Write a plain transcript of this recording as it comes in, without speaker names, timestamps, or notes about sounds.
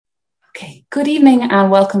Okay, good evening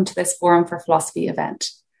and welcome to this Forum for Philosophy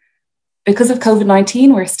event. Because of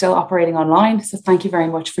COVID-19, we're still operating online, so thank you very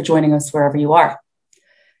much for joining us wherever you are.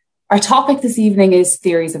 Our topic this evening is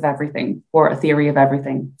theories of everything, or a theory of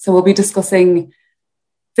everything. So we'll be discussing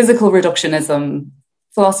physical reductionism,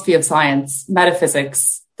 philosophy of science,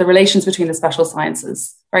 metaphysics, the relations between the special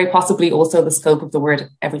sciences, very possibly also the scope of the word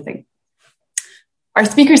everything. Our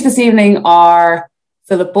speakers this evening are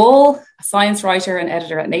Philip Bull, a science writer and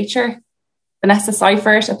editor at Nature, Vanessa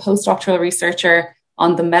Seifert, a postdoctoral researcher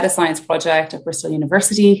on the Metascience Project at Bristol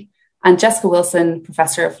University, and Jessica Wilson,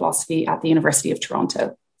 professor of philosophy at the University of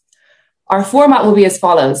Toronto. Our format will be as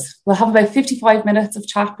follows. We'll have about 55 minutes of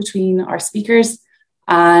chat between our speakers,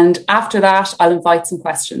 and after that, I'll invite some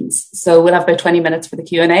questions. So we'll have about 20 minutes for the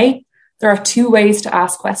Q&A. There are two ways to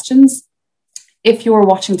ask questions. If you're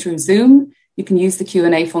watching through Zoom, you can use the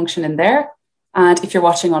Q&A function in there. And if you're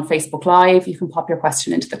watching on Facebook Live, you can pop your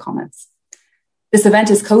question into the comments. This event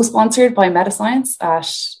is co-sponsored by Metascience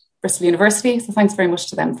at Bristol University, so thanks very much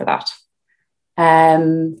to them for that.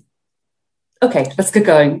 Okay, let's get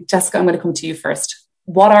going. Jessica, I'm going to come to you first.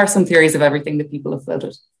 What are some theories of everything that people have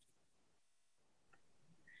floated?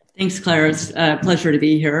 Thanks, Claire. It's a pleasure to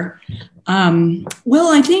be here.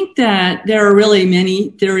 Well, I think that there are really many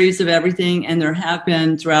theories of everything, and there have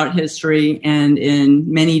been throughout history and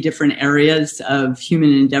in many different areas of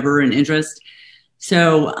human endeavor and interest.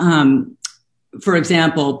 So, for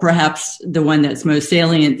example, perhaps the one that's most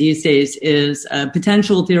salient these days is a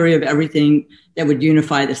potential theory of everything that would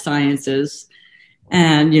unify the sciences.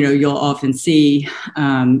 And, you'll often see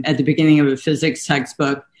at the beginning of a physics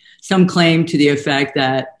textbook some claim to the effect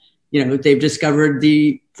that they've discovered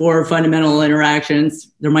the four fundamental interactions.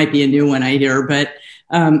 There might be a new one I hear, but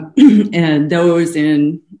and those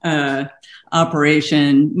in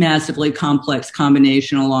operation, massively complex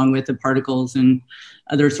combination along with the particles and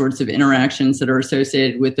other sorts of interactions that are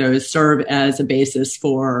associated with those serve as a basis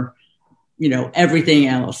for, everything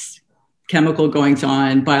else. Chemical goings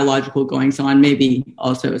on, biological goings on, maybe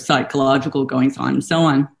also psychological goings on, and so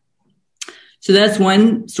on. So that's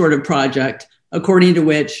one sort of project, according to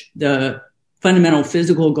which the fundamental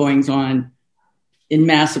physical goings on in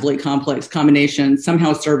massively complex combinations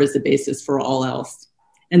somehow serve as the basis for all else.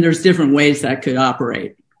 And there's different ways that could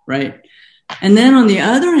operate, right? And then on the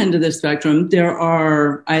other end of the spectrum, there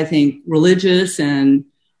are, I think, religious and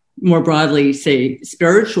more broadly, say,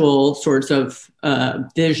 spiritual sorts of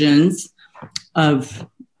visions of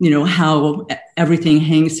how everything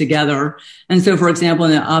hangs together. And so, for example,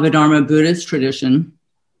 in the Abhidharma Buddhist tradition,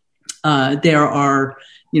 there are,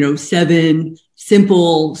 7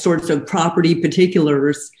 simple sorts of property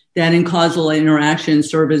particulars that in causal interaction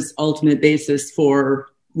serve as ultimate basis for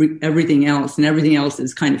everything else. And everything else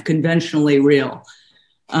is kind of conventionally real.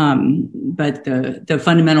 But the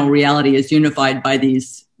fundamental reality is unified by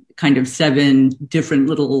these kind of 7 different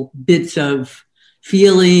little bits of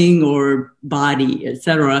feeling or body,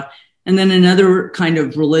 etc. And then another kind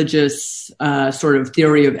of religious sort of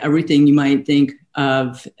theory of everything you might think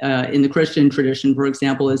of in the Christian tradition, for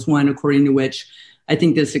example, is one according to which I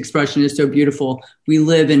think this expression is so beautiful. We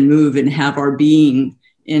live and move and have our being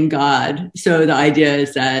in God. So the idea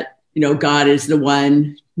is that, God is the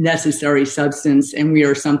one necessary substance and we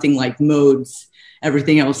are something like modes.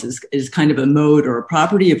 Everything else is kind of a mode or a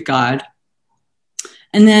property of God.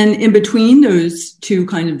 And then in between those two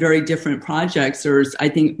kind of very different projects, there's, I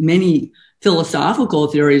think, many philosophical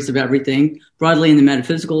theories of everything broadly in the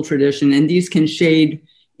metaphysical tradition. And these can shade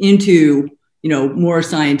into, more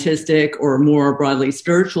scientific or more broadly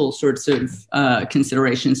spiritual sorts of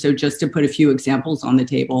considerations. So just to put a few examples on the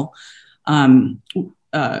table,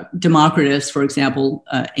 Democritus, for example,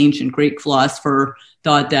 ancient Greek philosopher,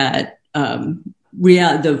 thought that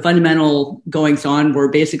the fundamental goings on were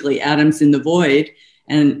basically atoms in the void.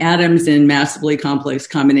 And atoms in massively complex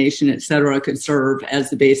combination, et cetera, could serve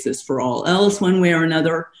as the basis for all else one way or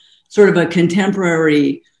another. Sort of a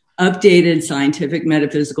contemporary, updated scientific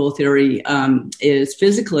metaphysical theory is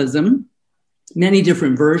physicalism, many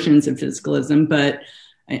different versions of physicalism, but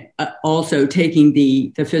also taking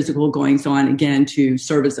the physical goings on again to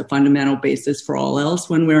serve as a fundamental basis for all else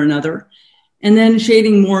one way or another. And then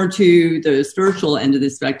shading more to the spiritual end of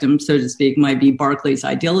the spectrum, so to speak, might be Berkeley's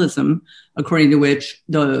idealism, according to which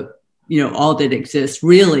all that exists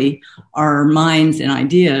really are minds and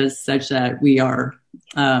ideas such that we are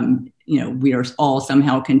all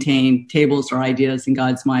somehow contained. Tables are ideas in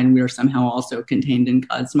God's mind. We are somehow also contained in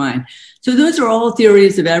God's mind. So those are all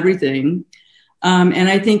theories of everything. And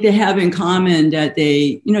I think they have in common that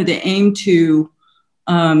they aim to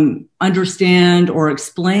understand or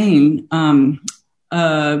explain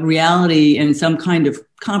reality in some kind of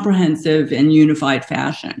comprehensive and unified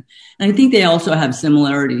fashion. And I think they also have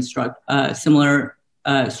similar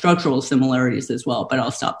structural similarities as well, but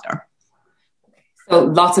I'll stop there. So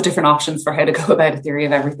lots of different options for how to go about a theory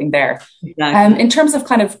of everything there. Exactly. In terms of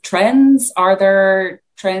kind of trends, are there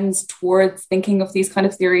trends towards thinking of these kind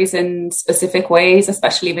of theories in specific ways,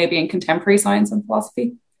 especially maybe in contemporary science and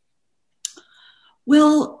philosophy?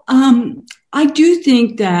 Well, I do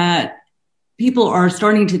think that people are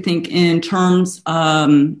starting to think in terms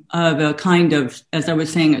of a kind of, as I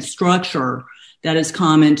was saying, a structure that is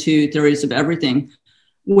common to theories of everything,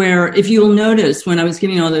 where if you'll notice when I was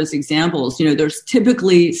giving all those examples, there's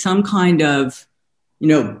typically some kind of,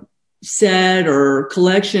 set or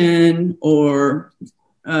collection or,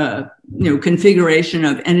 configuration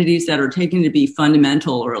of entities that are taken to be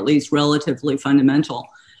fundamental or at least relatively fundamental.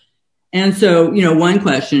 And so, one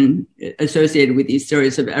question associated with these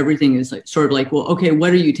theories of everything is well, okay,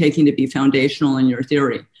 what are you taking to be foundational in your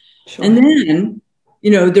theory? Sure. And then,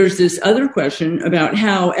 there's this other question about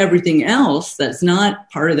how everything else that's not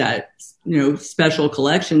part of that, special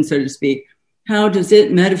collection, so to speak, how does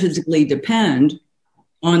it metaphysically depend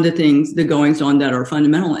on the goings on that are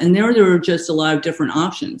fundamental? And there are just a lot of different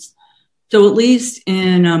options. So at least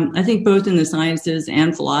in, I think both in the sciences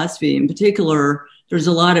and philosophy in particular, there's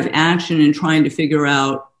a lot of action in trying to figure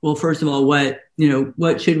out, well, first of all, what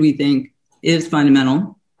should we think is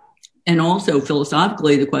fundamental? And also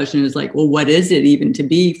philosophically, the question is well, what is it even to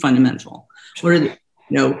be fundamental? What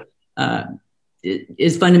are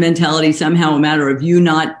is fundamentality somehow a matter of you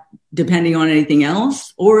not depending on anything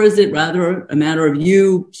else? Or is it rather a matter of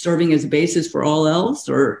you serving as a basis for all else?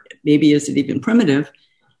 Or maybe is it even primitive?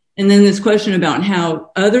 And then this question about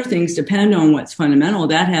how other things depend on what's fundamental,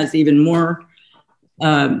 that has even more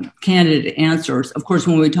candid answers. Of course,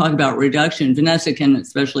 when we talk about reduction, Vanessa can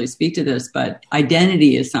especially speak to this, but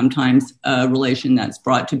identity is sometimes a relation that's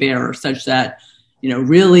brought to bear such that,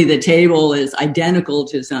 really the table is identical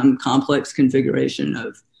to some complex configuration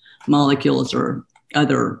of molecules or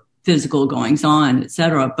other physical goings on, et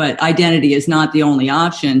cetera. But identity is not the only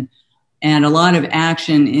option. And a lot of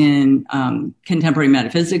action in contemporary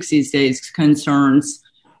metaphysics these days concerns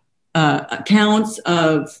accounts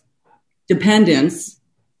of dependence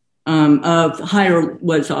of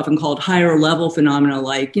what's often called higher level phenomena,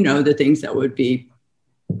 like, the things that would be,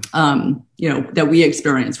 that we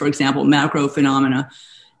experience, for example, macro phenomena.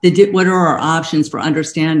 What are our options for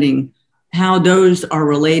understanding how those are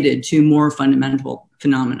related to more fundamental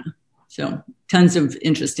phenomena? So tons of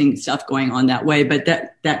interesting stuff going on that way, but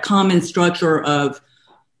that common structure of,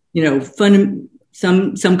 some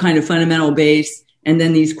kind of fundamental base, and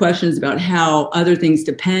then these questions about how other things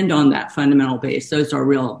depend on that fundamental base, those are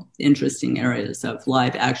real interesting areas of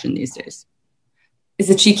live action these days. Is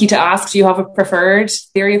it cheeky to ask, do you have a preferred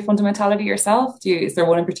theory of fundamentality yourself? Is there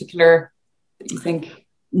one in particular that you think?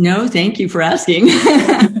 No, thank you for asking.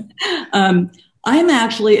 I'm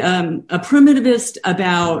actually a primitivist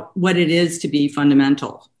about what it is to be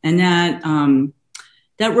fundamental. And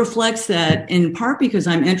that reflects that in part because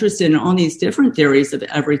I'm interested in all these different theories of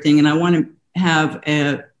everything, and I want to have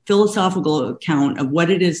a philosophical account of what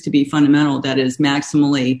it is to be fundamental that is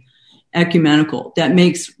maximally ecumenical, that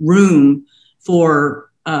makes room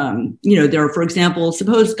for, for example,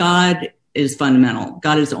 suppose God is fundamental.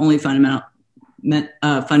 God is the only fundamental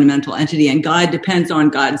entity, and God depends on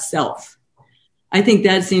God's self. I think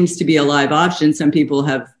that seems to be a live option. Some people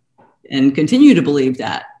have and continue to believe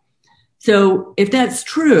that. So if that's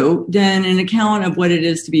true, then an account of what it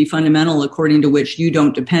is to be fundamental, according to which you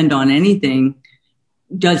don't depend on anything,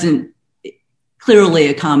 doesn't clearly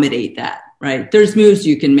accommodate that, right? There's moves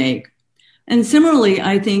you can make. And similarly,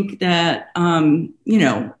 I think that,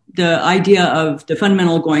 the idea of the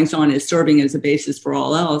fundamental goings on is serving as a basis for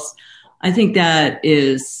all else. I think that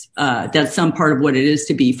is, that's some part of what it is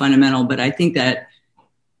to be fundamental. But I think that,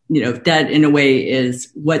 that in a way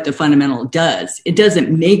is what the fundamental does. It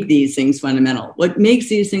doesn't make these things fundamental. What makes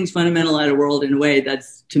these things fundamental at a world in a way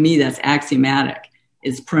that's, to me, that's axiomatic,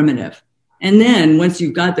 is primitive. And then once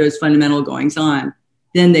you've got those fundamental goings on,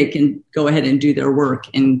 then they can go ahead and do their work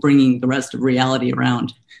in bringing the rest of reality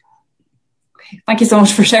around. Okay, thank you so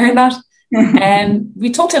much for sharing that. We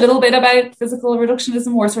talked a little bit about physical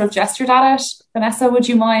reductionism, or sort of gestured at it. Vanessa, would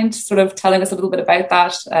you mind sort of telling us a little bit about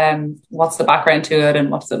that? What's the background to it, and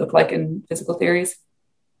what does it look like in physical theories?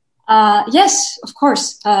 Yes, of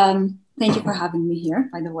course. Thank you for having me here,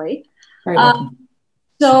 by the way. Very welcome.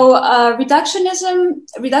 So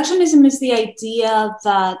reductionism is the idea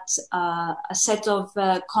that a set of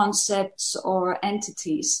concepts or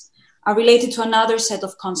entities are related to another set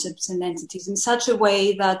of concepts and entities in such a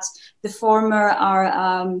way that the former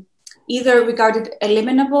are either regarded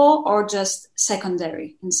eliminable or just secondary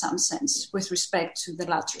in some sense with respect to the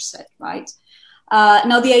latter set, right?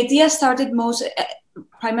 Now, the idea started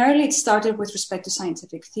primarily it started with respect to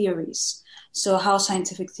scientific theories. So how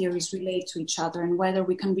scientific theories relate to each other and whether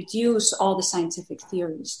we can reduce all the scientific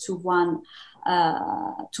theories to one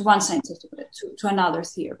to another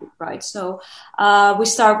theory, right? So we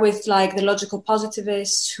start with like the logical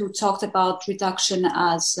positivists who talked about reduction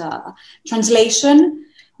as translation,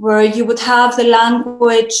 where you would have the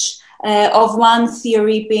language of one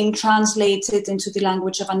theory being translated into the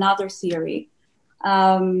language of another theory.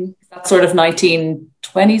 That's sort of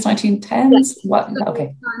 1920s, 1910s? Yes. What?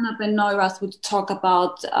 Okay. Carnap and Neurath would talk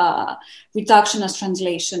about reduction as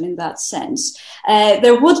translation in that sense.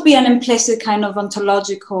 There would be an implicit kind of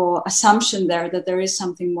ontological assumption there that there is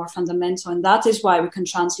something more fundamental, and that is why we can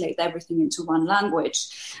translate everything into one language.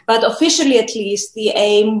 But officially, at least, the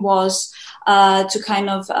aim was to kind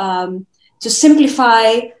of to simplify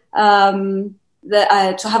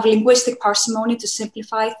to have linguistic parsimony, to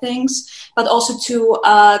simplify things, but also to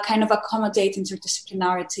kind of accommodate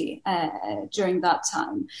interdisciplinarity during that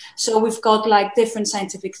time. So we've got like different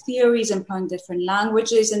scientific theories employing different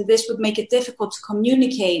languages, and this would make it difficult to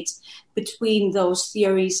communicate between those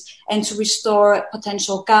theories and to restore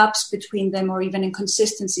potential gaps between them or even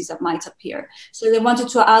inconsistencies that might appear. So they wanted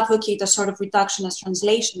to advocate a sort of reduction as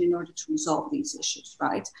translation in order to resolve these issues,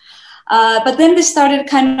 right? But then this started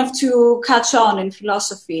kind of to catch on in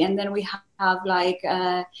philosophy. And then we have like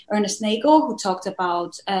Ernest Nagel, who talked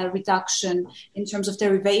about reduction in terms of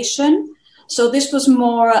derivation. So this was a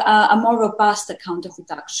more robust account of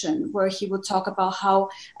reduction, where he would talk about how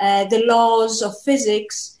the laws of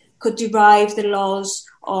physics could derive the laws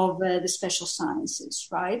of the special sciences,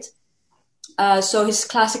 right? So his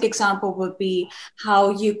classic example would be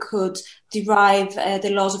how you could derive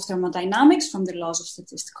the laws of thermodynamics from the laws of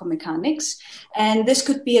statistical mechanics. And this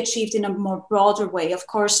could be achieved in a more broader way. Of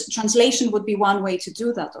course, translation would be one way to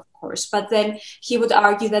do that, of course. But then he would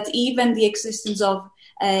argue that even the existence of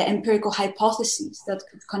empirical hypotheses that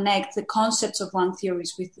could connect the concepts of one theory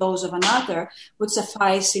with those of another would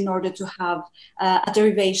suffice in order to have a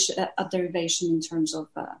derivation in terms of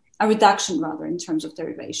a reduction, rather, in terms of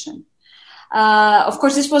derivation. Of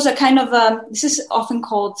course, this was a kind of, this is often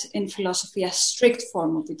called in philosophy a strict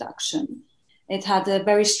form of reduction. It had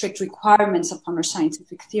very strict requirements upon our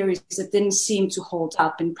scientific theories that didn't seem to hold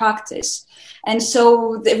up in practice. And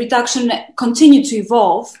so the reduction continued to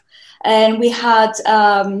evolve, and we had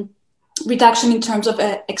reduction in terms of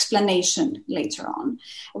explanation later on,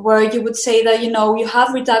 where you would say that, you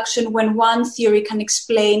have reduction when one theory can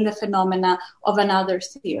explain the phenomena of another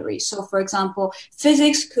theory. So, for example,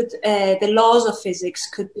 the laws of physics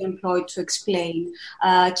could be employed to explain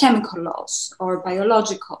chemical laws or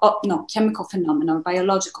chemical phenomena or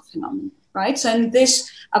biological phenomena, right? So, and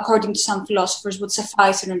this, according to some philosophers, would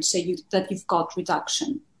suffice in order to say that you've got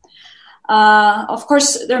reduction. Of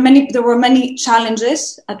course, there were many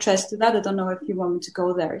challenges addressed to that. I don't know if you want me to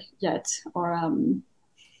go there yet or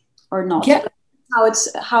not. Yeah.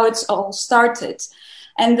 How it's all started.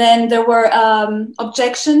 And then there were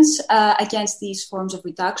objections against these forms of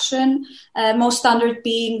reduction, most standard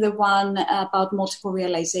being the one about multiple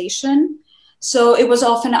realization. So it was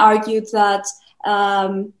often argued that...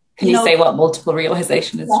 Can you say what multiple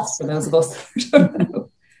realization is, yes, for those of us who don't know?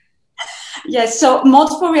 Yes, so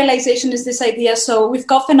multiple realization is this idea. So we've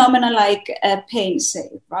got phenomena like pain, say,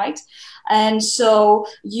 right? And so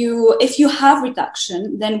if you have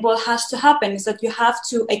reduction, then what has to happen is that you have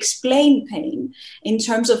to explain pain in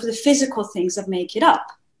terms of the physical things that make it up,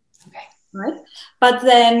 okay, right? But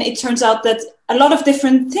then it turns out that a lot of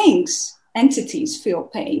different entities feel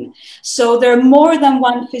pain. So there are more than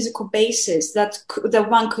one physical basis that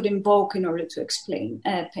one could invoke in order to explain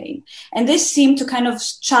pain. And this seemed to kind of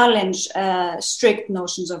challenge strict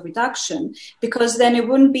notions of reduction, because then it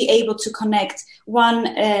wouldn't be able to connect one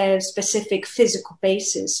specific physical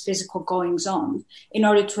basis, physical goings on, in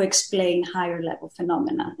order to explain higher level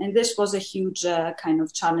phenomena. And this was a huge kind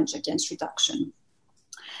of challenge against reduction.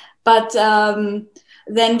 But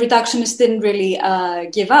then reductionists didn't really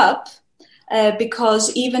give up.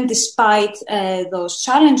 Because even despite those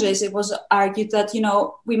challenges, it was argued that,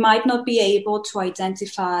 we might not be able to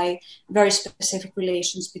identify very specific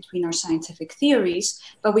relations between our scientific theories,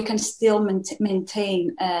 but we can still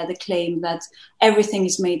maintain the claim that everything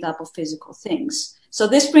is made up of physical things. So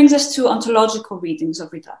this brings us to ontological readings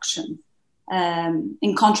of reduction,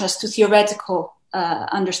 in contrast to theoretical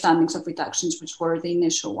understandings of reductions, which were the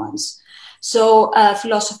initial ones. So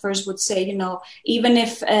philosophers would say, even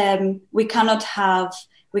if we cannot have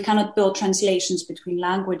we cannot build translations between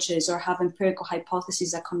languages or have empirical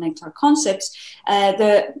hypotheses that connect our concepts.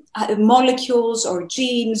 The molecules or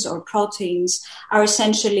genes or proteins are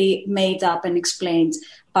essentially made up and explained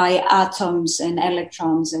by atoms and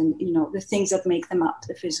electrons and, the things that make them up,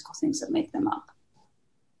 the physical things that make them up.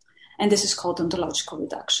 And this is called ontological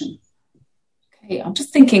reduction. Okay, I'm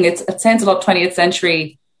just thinking it sounds a lot 20th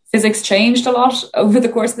century. Physics changed a lot over the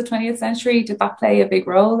course of the 20th century. Did that play a big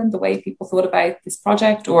role in the way people thought about this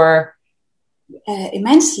project, or?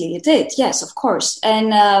 Immensely, it did. Yes, of course.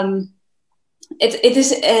 And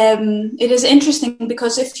it is interesting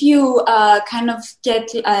because if you kind of get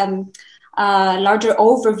a larger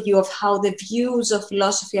overview of how the views of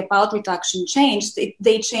philosophy about reduction changed,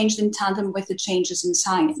 they changed in tandem with the changes in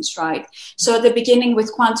science, right? So at the beginning with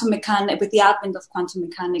with the advent of quantum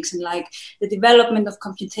mechanics and like the development of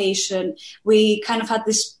computation, we kind of had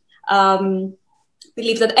this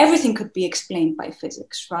belief that everything could be explained by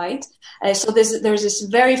physics, right? So there's this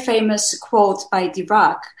very famous quote by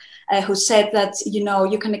Dirac, who said that,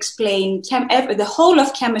 you can explain the whole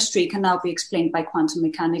of chemistry can now be explained by quantum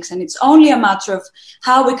mechanics. And it's only a matter of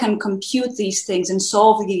how we can compute these things and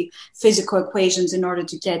solve the physical equations in order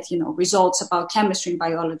to get, results about chemistry and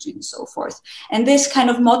biology and so forth. And this kind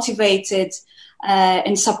of motivated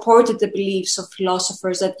and supported the beliefs of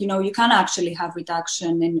philosophers that, you can actually have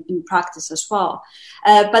reduction in practice as well.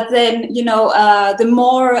 But then, the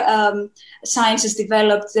more science is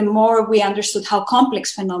developed, the more we understood how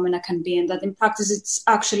complex phenomena can be, and that in practice it's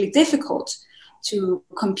actually difficult to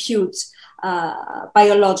compute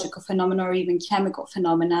biological phenomena or even chemical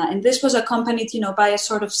phenomena. And this was accompanied, by a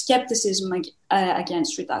sort of skepticism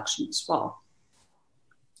against reduction as well.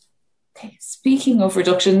 Okay, speaking of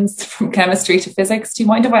reductions from chemistry to physics, do you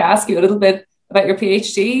mind if I ask you a little bit about your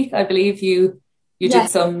PhD? I believe you did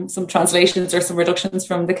some translations or some reductions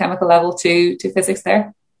from the chemical level to physics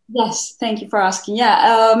there. Yes, thank you for asking.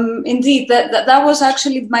 Yeah, indeed, that was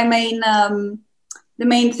actually my main the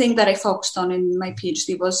main thing that I focused on in my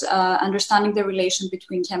PhD was understanding the relation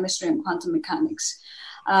between chemistry and quantum mechanics.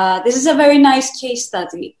 This is a very nice case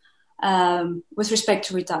study with respect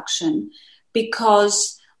to reduction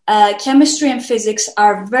because chemistry and physics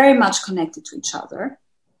are very much connected to each other.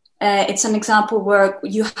 It's an example where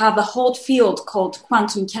you have a whole field called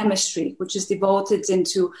quantum chemistry, which is devoted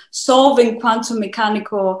into solving quantum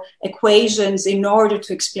mechanical equations in order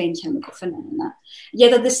to explain chemical phenomena.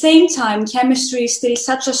 Yet at the same time, chemistry is still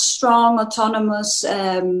such a strong, autonomous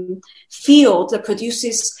field that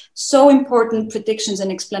produces so important predictions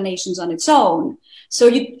and explanations on its own. So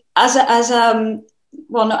you,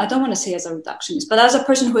 well, no, I don't want to say as a reductionist, but as a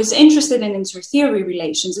person who is interested in intertheory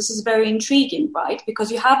relations, this is very intriguing, right? Because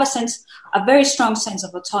you have a very strong sense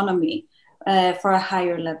of autonomy for a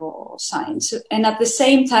higher level of science. And at the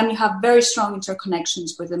same time, you have very strong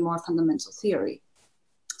interconnections with a more fundamental theory.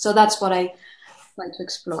 So that's what I like to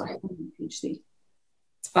explore in my PhD.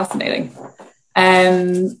 It's fascinating.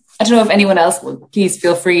 I don't know if anyone else will, please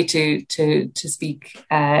feel free to speak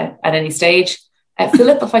at any stage.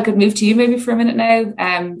 Philip, if I could move to you maybe for a minute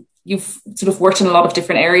now. You've sort of worked in a lot of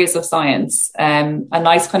different areas of science. A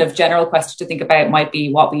nice kind of general question to think about might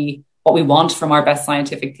be what we want from our best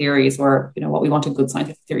scientific theories, or what we want a good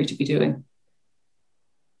scientific theory to be doing.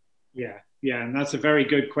 Yeah, and that's a very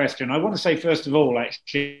good question. I want to say first of all,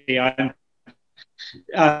 actually, I'm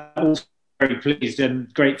also very pleased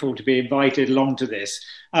and grateful to be invited along to this,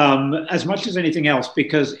 as much as anything else,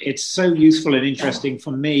 because it's so useful and interesting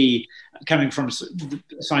for me, coming from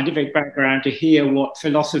a scientific background, to hear what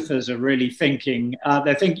philosophers are really thinking.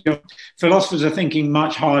 Philosophers are thinking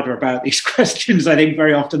much harder about these questions, I think,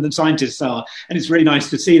 very often than scientists are. And it's really nice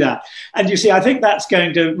to see that. And you see, I think that's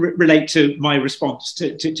going to relate to my response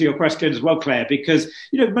to your question as well, Claire, because,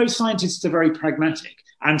 most scientists are very pragmatic.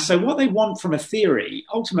 And so what they want from a theory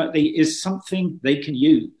ultimately is something they can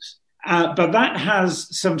use. But that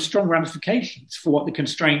has some strong ramifications for what the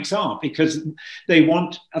constraints are, because they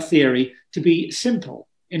want a theory to be simple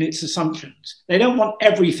in its assumptions. They don't want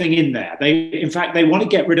everything in there. In fact, they want to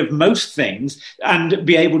get rid of most things and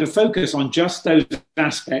be able to focus on just those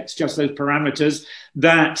aspects, just those parameters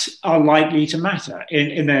that are likely to matter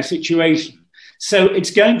in their situation. So it's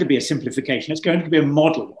going to be a simplification. It's going to be a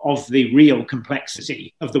model of the real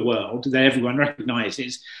complexity of the world that everyone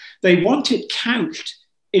recognizes. They want it couched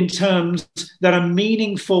in terms that are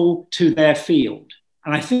meaningful to their field.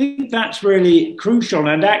 And I think that's really crucial.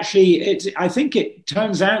 And actually, I think it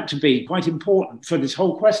turns out to be quite important for this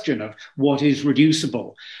whole question of what is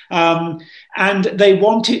reducible. And they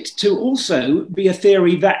want it to also be a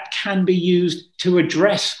theory that can be used to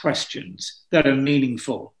address questions that are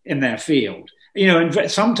meaningful in their field. And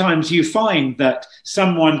sometimes you find that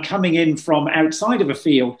someone coming in from outside of a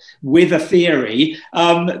field with a theory,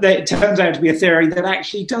 that it turns out to be a theory that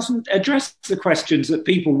actually doesn't address the questions that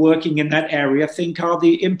people working in that area think are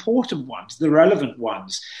the important ones, the relevant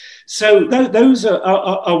ones. So those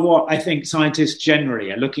are what I think scientists generally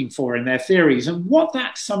are looking for in their theories. And what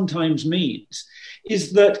that sometimes means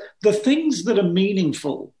is that the things that are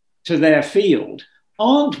meaningful to their field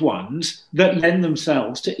aren't ones that lend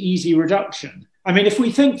themselves to easy reduction. I mean, if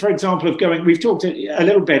we think, for example, of going, we've talked a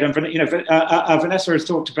little bit, and Vanessa has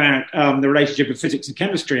talked about the relationship of physics and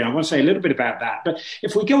chemistry. I want to say a little bit about that. But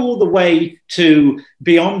if we go all the way to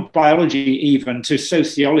beyond biology, even to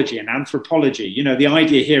sociology and anthropology, the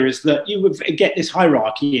idea here is that you would get this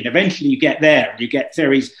hierarchy, and eventually you get there, and you get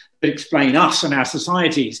theories that explain us and our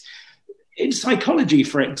societies. In psychology,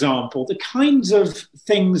 for example, the kinds of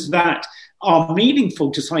things that are meaningful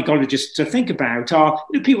to psychologists to think about are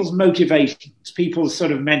people's motivations, people's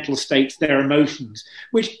sort of mental states, their emotions,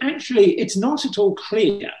 which actually it's not at all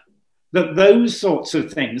clear that those sorts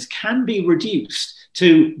of things can be reduced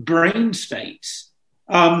to brain states.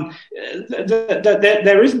 There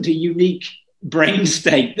isn't a unique brain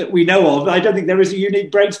state that we know of. I don't think there is a unique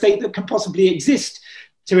brain state that can possibly exist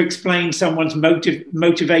to explain someone's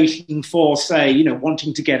motivation for, say,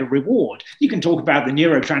 wanting to get a reward. You can talk about the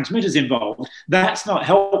neurotransmitters involved. That's not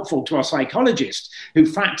helpful to a psychologist who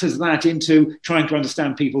factors that into trying to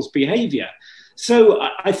understand people's behavior. So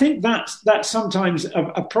I think that's sometimes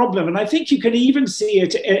a problem. And I think you can even see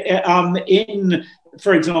it in,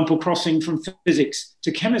 for example, crossing from physics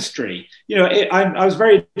to chemistry. I was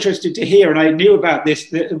very interested to hear, and I knew about this,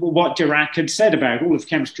 what Dirac had said about all of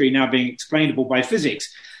chemistry now being explainable by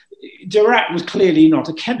physics. Dirac was clearly not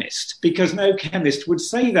a chemist, because no chemist would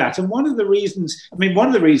say that. And one of the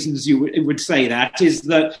reasons you would say that is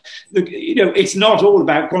that, it's not all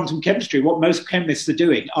about quantum chemistry. What most chemists are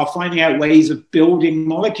doing are finding out ways of building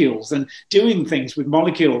molecules and doing things with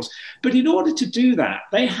molecules. But in order to do that,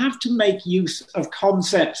 they have to make use of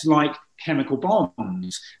concepts like chemical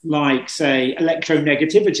bonds, like, say,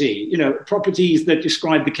 electronegativity, properties that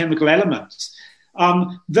describe the chemical elements,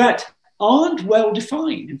 that aren't well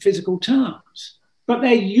defined in physical terms, but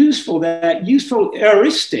they're useful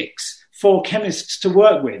heuristics for chemists to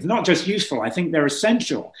work with. Not just useful, I think they're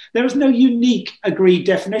essential. There is no unique agreed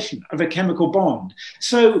definition of a chemical bond.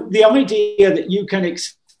 So the idea that you can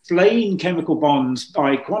explain chemical bonds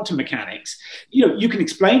by quantum mechanics, you can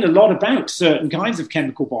explain a lot about certain kinds of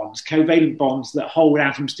chemical bonds, covalent bonds that hold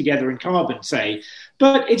atoms together in carbon, say,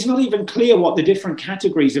 but it's not even clear what the different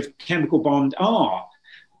categories of chemical bond are.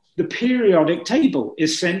 The periodic table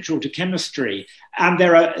is central to chemistry, and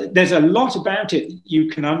there's a lot about it you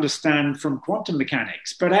can understand from quantum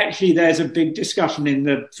mechanics, but actually there's a big discussion in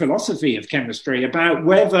the philosophy of chemistry about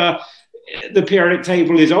whether the periodic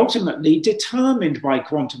table is ultimately determined by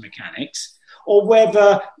quantum mechanics, or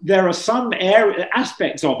whether there are some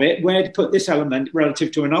aspects of it, where to put this element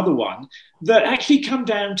relative to another one, that actually come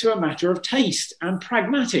down to a matter of taste and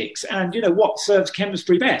pragmatics and, what serves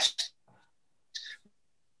chemistry best.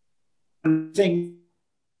 Thing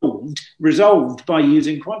resolved by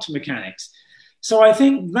using quantum mechanics. So I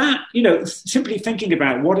think that, simply thinking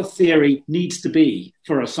about what a theory needs to be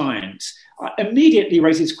for a science immediately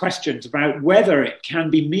raises questions about whether it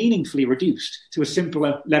can be meaningfully reduced to a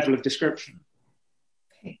simpler level of description.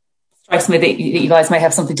 Okay. Strikes me that you guys might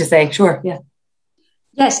have something to say. Sure, yeah.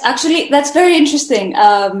 Yes, actually, that's very interesting.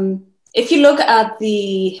 If you look at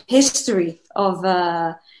the history of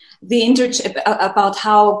about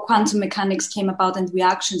how quantum mechanics came about and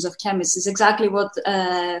reactions of chemists is exactly what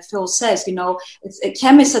Phil says.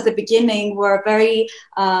 Chemists at the beginning were very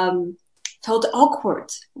felt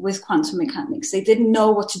awkward with quantum mechanics. They didn't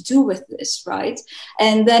know what to do with this, right?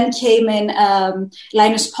 And then came in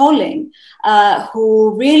Linus Pauling,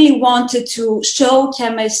 who really wanted to show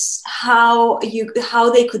chemists how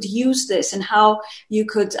they could use this and how you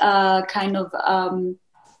could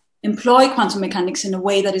employ quantum mechanics in a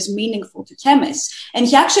way that is meaningful to chemists. And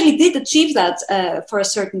he actually did achieve that for a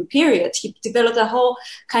certain period. He developed a whole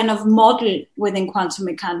kind of model within quantum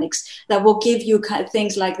mechanics that will give you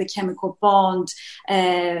things like the chemical bond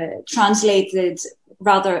translated,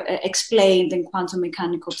 rather explained in quantum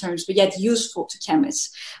mechanical terms, but yet useful to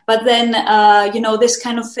chemists. But then, this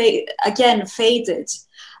kind of faded.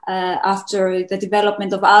 After the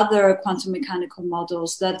development of other quantum mechanical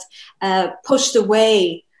models that pushed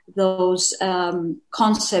away those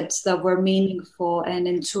concepts that were meaningful and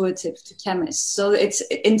intuitive to chemists. So it's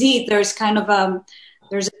indeed, there's kind of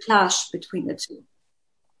there's a clash between the two.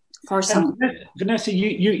 for some. Vanessa,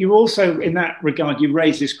 you also, in that regard, you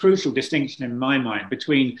raise this crucial distinction in my mind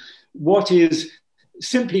between what is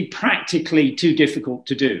simply practically too difficult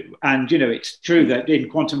to do. And, it's true that in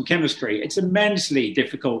quantum chemistry, it's immensely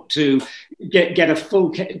difficult to get a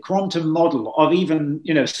full quantum model of even,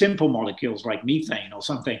 simple molecules like methane or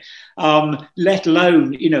something, let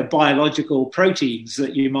alone, biological proteins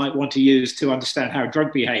that you might want to use to understand how a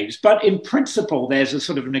drug behaves. But in principle, there's a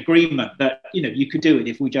sort of an agreement that, you could do it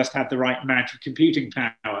if we just had the right amount of computing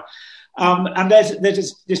power. And there's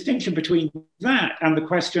a distinction between that and the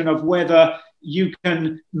question of whether you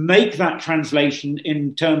can make that translation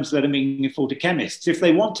in terms that are meaningful to chemists. If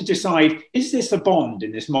they want to decide, is this a bond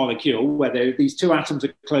in this molecule, whether these two atoms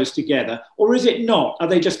are close together, or is it not? Are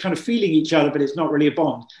they just kind of feeling each other, but it's not really a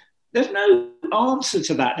bond? There's no answer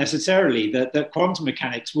to that necessarily that quantum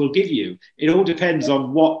mechanics will give you. It all depends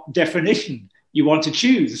on what definition you want to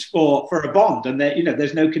choose for a bond. And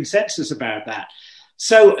there's no consensus about that.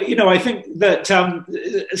 So, I think that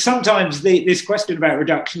sometimes this question about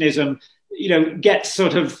reductionism, gets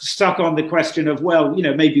sort of stuck on the question of, well,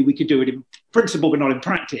 maybe we could do it in principle, but not in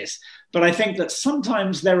practice. But I think that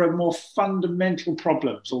sometimes there are more fundamental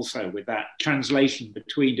problems also with that translation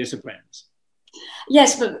between disciplines.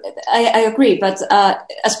 Yes, but I agree. But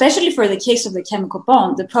especially for the case of the chemical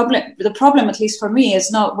bond, the problem, at least for me, is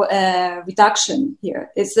not reduction here.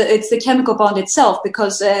 It's the chemical bond itself,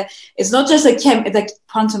 because it's not just the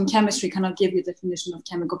quantum chemistry cannot give you a definition of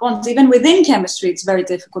chemical bonds. Even within chemistry, it's very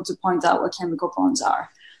difficult to point out what chemical bonds are,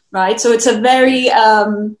 right? So it's a very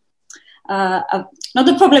not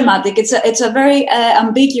a problematic. It's a very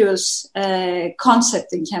ambiguous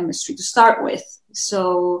concept in chemistry to start with.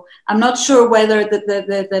 So I'm not sure whether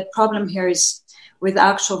the problem here is with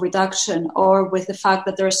actual reduction or with the fact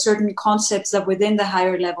that there are certain concepts that within the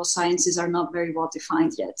higher level sciences are not very well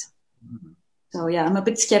defined yet. Mm-hmm. So yeah, I'm a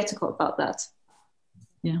bit skeptical about that.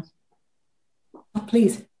 Yeah. Oh,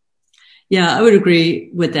 please. Yeah, I would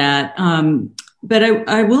agree with that. But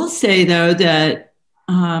I will say, though, that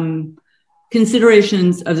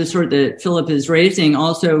considerations of the sort that Philip is raising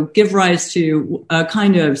also give rise to a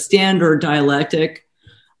kind of standard dialectic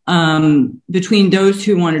between those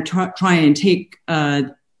who want to try and take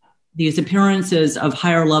these appearances of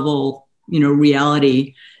higher level,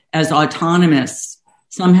 reality as autonomous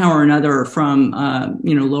somehow or another from,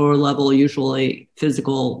 lower level, usually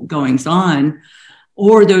physical goings on,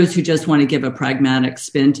 or those who just want to give a pragmatic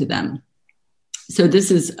spin to them. So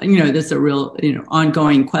this is a real,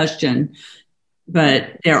 ongoing question.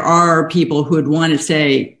 But there are people who would want to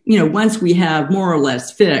say, once we have more or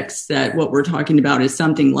less fixed that what we're talking about is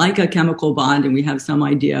something like a chemical bond, and we have some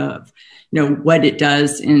idea of, what it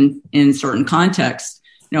does in certain contexts,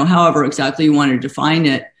 however exactly you want to define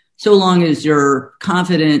it, so long as you're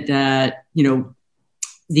confident that,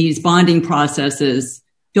 these bonding processes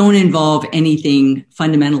don't involve anything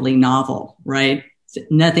fundamentally novel, right?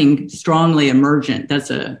 Nothing strongly emergent. That's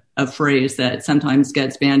a phrase that sometimes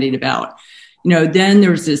gets bandied about. Then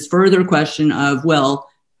there's this further question of, well,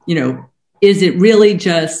 is it really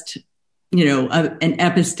just, an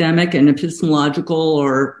epistemic and epistemological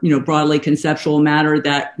or, broadly conceptual matter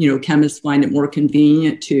that, chemists find it more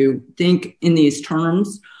convenient to think in these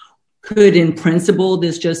terms? Could, in principle,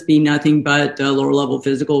 this just be nothing but the lower level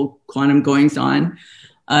physical quantum goings on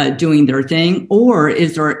doing their thing? Or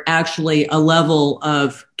is there actually a level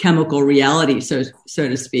of chemical reality, so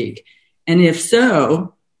to speak? And if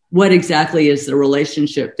so, what exactly is the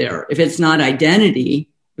relationship there? If it's not identity,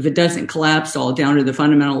 if it doesn't collapse all down to the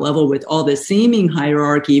fundamental level with all the seeming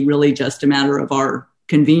hierarchy, really just a matter of our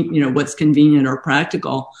what's convenient or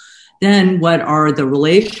practical, then what are the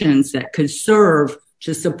relations that could serve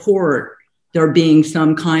to support there being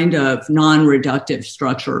some kind of non-reductive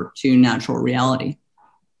structure to natural reality?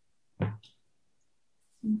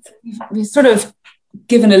 We've sort of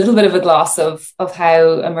given a little bit of a gloss of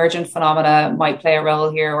how emergent phenomena might play a role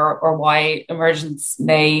here, or why emergence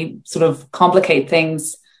may sort of complicate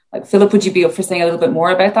things. Like, Philip, would you be up for saying a little bit more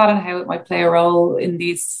about that and how it might play a role in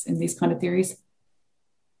these kind of theories?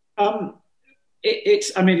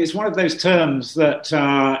 It's one of those terms that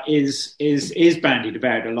is bandied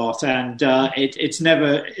about a lot, and it's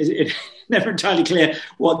never entirely clear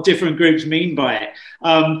what different groups mean by it.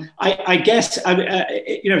 I guess,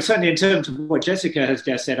 certainly in terms of what Jessica has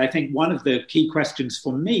just said, I think one of the key questions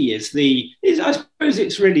for me is I suppose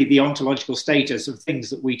it's really the ontological status of things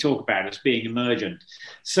that we talk about as being emergent.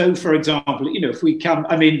 So, for example, if we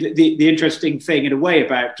the interesting thing in a way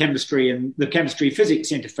about chemistry and the chemistry-physics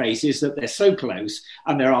interface is that they're so close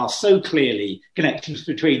and there are so clearly connections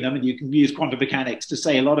between them, and you can use quantum mechanics to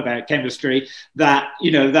say a lot about chemistry that,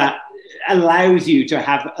 allows you to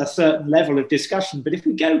have a certain level of discussion. But if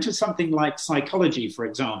we go to something like psychology, for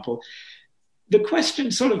example, the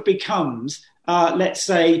question sort of becomes, let's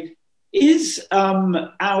say, is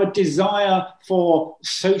our desire for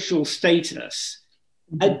social status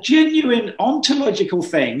a genuine ontological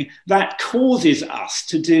thing that causes us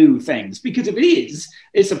to do things? Because if it is,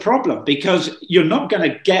 it's a problem, because you're not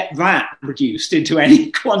going to get that reduced into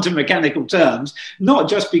any quantum mechanical terms, not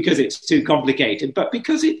just because it's too complicated, but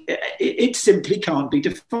because it simply can't be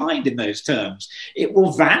defined in those terms. It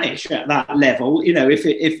will vanish at that level, if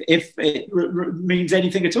it means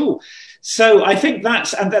anything at all. So I think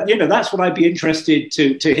that's what I'd be interested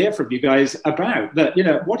to hear from you guys about.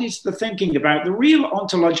 That, what is the thinking about the real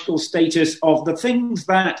ontological status of the things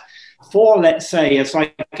that, for, let's say, a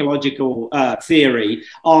psychological theory,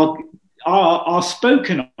 are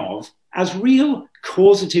spoken of as real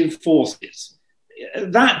causative forces?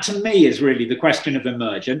 That, to me, is really the question of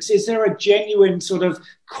emergence. Is there a genuine sort of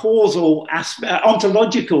causal,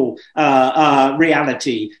 ontological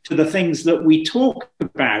reality to the things that we talk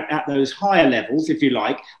about at those higher levels, if you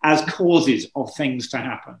like, as causes of things to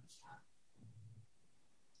happen?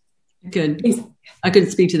 Good. I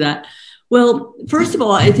could speak to that. Well, first of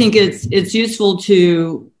all, I think it's useful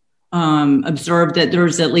to observe that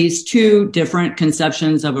there's at least two different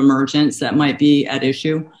conceptions of emergence that might be at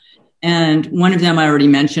issue. And one of them I already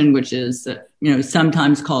mentioned, which is,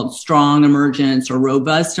 sometimes called strong emergence or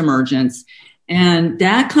robust emergence. And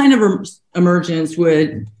that kind of emergence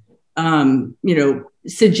would,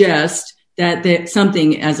 suggest that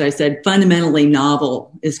something, as I said, fundamentally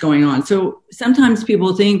novel is going on. So sometimes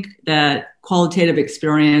people think that qualitative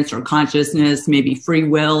experience or consciousness, maybe free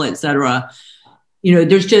will, et cetera,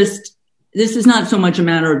 this is not so much a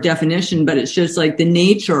matter of definition, but it's just like the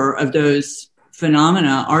nature of those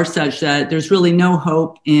phenomena are such that there's really no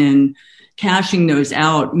hope in cashing those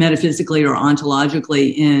out metaphysically or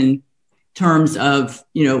ontologically in terms of,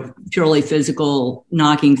 purely physical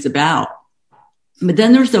knockings about. But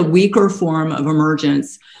then there's a weaker form of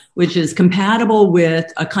emergence, which is compatible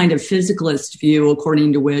with a kind of physicalist view,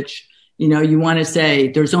 according to which, you want to say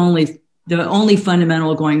the only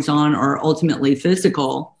fundamental goings on are ultimately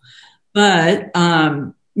physical. But,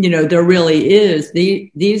 there really is,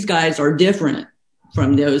 these guys are different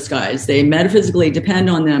from those guys. They metaphysically depend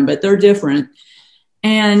on them, but they're different.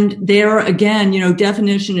 And there, again,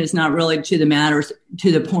 definition is not really to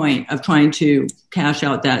the point of trying to cash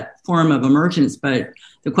out that form of emergence. But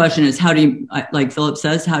the question is, how do you, like Philip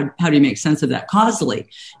says, how do you make sense of that causally?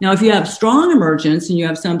 Now, if you have strong emergence and you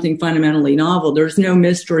have something fundamentally novel, there's no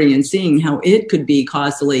mystery in seeing how it could be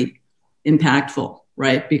causally impactful,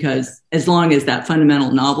 right? Because as long as that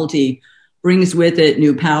fundamental novelty brings with it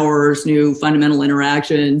new powers, new fundamental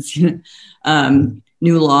interactions,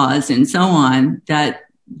 new laws, and so on,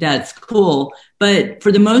 that's cool. But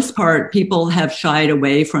for the most part, people have shied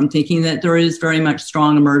away from thinking that there is very much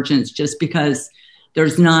strong emergence just because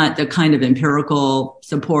there's not the kind of empirical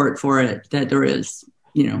support for it that there is,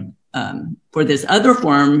 for this other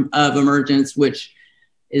form of emergence, which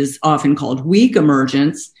is often called weak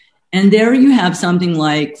emergence. And there you have something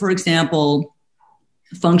like, for example,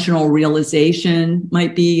 functional realization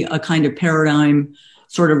might be a kind of paradigm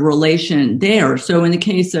sort of relation there. So in the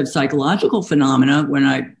case of psychological phenomena,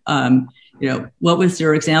 when what was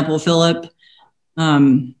your example, Philip?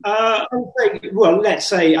 Let's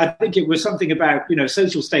say, I think it was something about,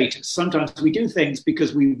 social status. Sometimes we do things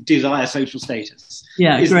because we desire social status.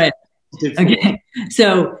 Yeah, great. Okay.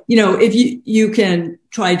 So, if you can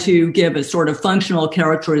try to give a sort of functional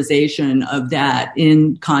characterization of that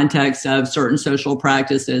in context of certain social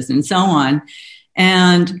practices and so on.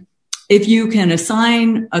 And if you can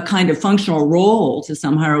assign a kind of functional role to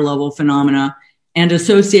some higher level phenomena and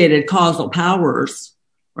associated causal powers,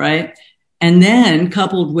 right? And then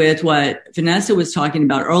coupled with what Vanessa was talking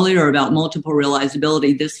about earlier about multiple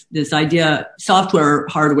realizability, this idea, software,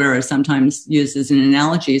 hardware is sometimes used as an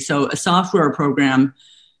analogy. So a software program,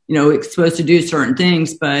 it's supposed to do certain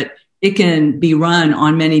things, but it can be run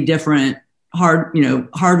on many different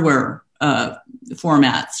hardware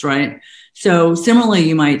formats, right? So similarly,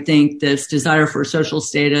 you might think this desire for social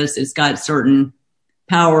status, it's got certain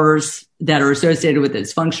powers that are associated with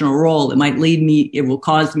its functional role. It might lead me, it will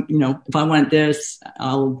cause, if I want this,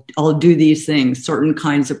 I'll do these things. Certain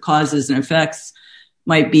kinds of causes and effects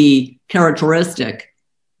might be characteristic,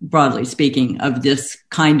 broadly speaking, of this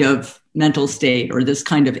kind of mental state or this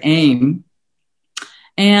kind of aim.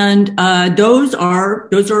 And those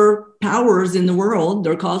are powers in the world.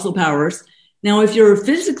 They're causal powers. Now, if you're a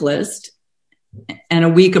physicalist, and a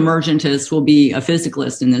weak emergentist will be a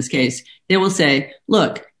physicalist in this case, they will say,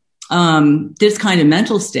 look, this kind of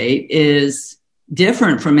mental state is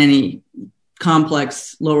different from any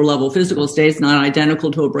complex lower level physical states, not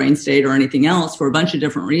identical to a brain state or anything else for a bunch of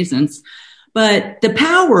different reasons. But the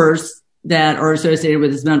powers that are associated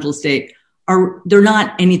with this mental state they're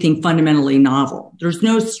not anything fundamentally novel. There's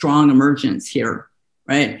no strong emergence here,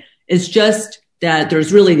 right? It's just that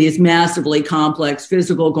there's really these massively complex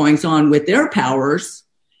physical goings on with their powers.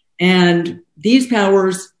 And these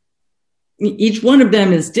powers, each one of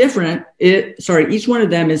them is different. Each one of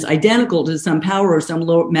them is identical to some power or some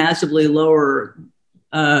massively lower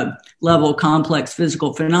level complex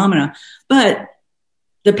physical phenomena. But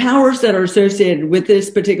the powers that are associated with this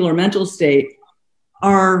particular mental state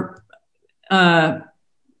are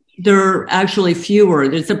they're actually fewer.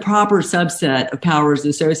 There's a proper subset of powers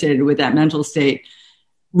associated with that mental state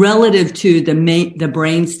relative to the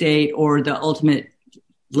brain state or the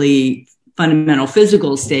ultimately fundamental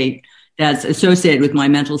physical state that's associated with my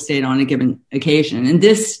mental state on a given occasion. And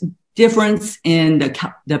this difference in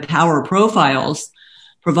the power profiles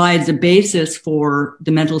provides a basis for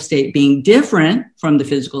the mental state being different from the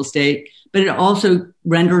physical state, but it also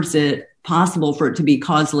renders it possible for it to be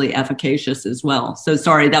causally efficacious as well. So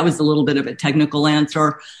sorry, that was a little bit of a technical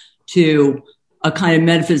answer to a kind of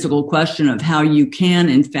metaphysical question of how you can,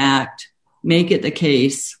 in fact, make it the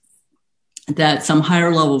case that some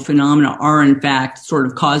higher level phenomena are, in fact, sort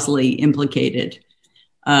of causally implicated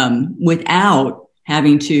without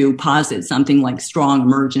having to posit something like strong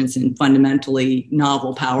emergence in fundamentally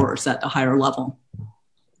novel powers at the higher level.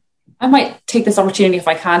 I might take this opportunity, if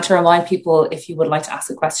I can, to remind people, if you would like to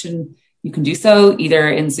ask a question, you can do so either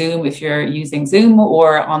in Zoom if you're using Zoom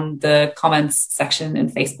or on the comments section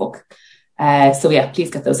in Facebook.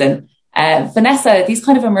 Please get those in. Vanessa, these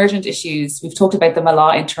kind of emergent issues, we've talked about them a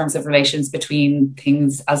lot in terms of relations between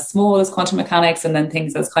things as small as quantum mechanics and then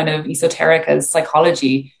things as kind of esoteric as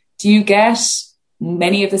psychology. Do you get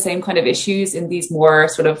many of the same kind of issues in these more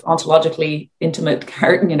sort of ontologically intimate,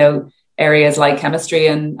 areas like chemistry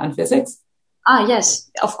and physics?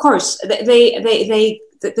 Yes, of course.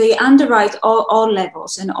 They underwrite all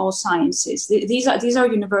levels and all sciences. These are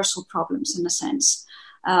universal problems in a sense.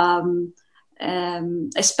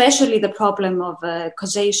 Especially the problem of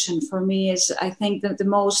causation for me is, I think, the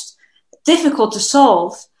most difficult to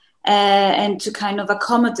solve and to kind of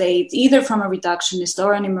accommodate either from a reductionist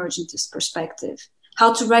or an emergentist perspective.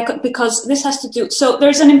 How to because this has to do, so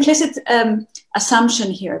there's an implicit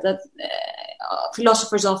assumption here that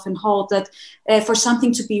philosophers often hold that for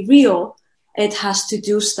something to be real, it has to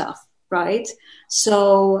do stuff, right?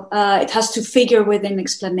 So it has to figure within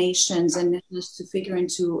explanations and it has to figure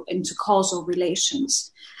into causal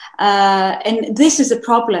relations. And this is a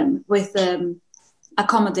problem with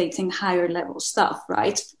accommodating higher level stuff,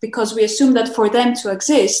 right? Because we assume that for them to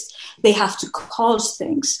exist, they have to cause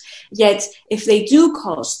things. Yet if they do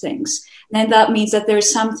cause things, then that means that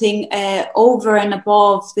there's something over and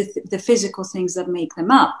above the physical things that make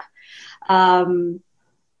them up.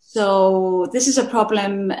 So this is a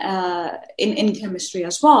problem in chemistry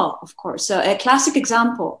as well, of course. So a classic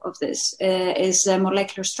example of this is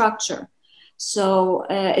molecular structure. So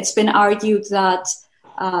it's been argued that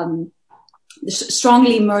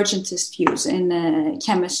strongly emergentist views in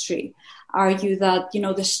chemistry argue that,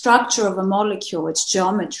 the structure of a molecule, its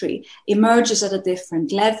geometry, emerges at a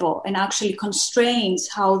different level and actually constrains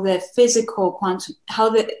how the physical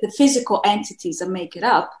entities that make it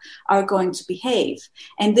up are going to behave.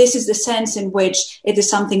 And this is the sense in which it is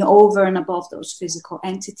something over and above those physical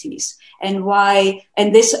entities. And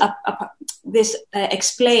this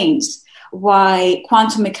explains why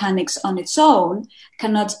quantum mechanics on its own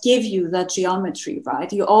cannot give you that geometry, right?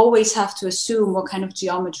 You always have to assume what kind of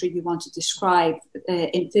geometry you want to describe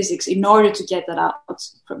in physics in order to get that out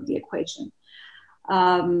from the equation.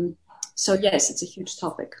 So yes, it's a huge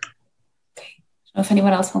topic. Okay. I don't know if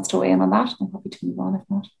anyone else wants to weigh in on that. I'm happy to move on if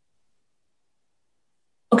not.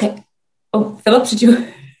 Okay. Oh, Philip, did you?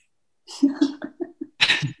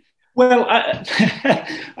 Well,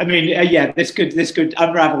 this could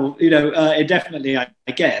unravel, indefinitely, I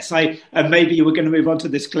guess. Maybe you were going to move on to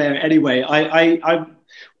this, Claire. Anyway,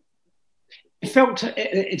 it felt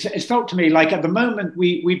to me like at the moment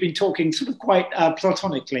we've been talking sort of quite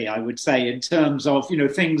platonically, I would say, in terms of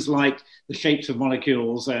things like the shapes of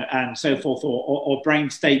molecules and so forth, or brain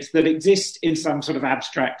states that exist in some sort of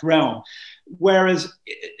abstract realm. Whereas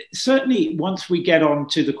certainly once we get on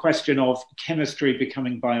to the question of chemistry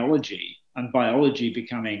becoming biology and biology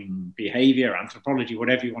becoming behavior, anthropology,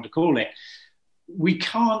 whatever you want to call it, we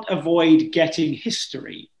can't avoid getting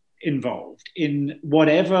history involved in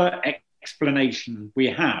whatever explanation we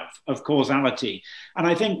have of causality. And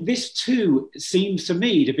I think this too seems to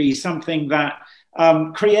me to be something that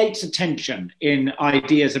creates a tension in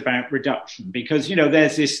ideas about reduction, because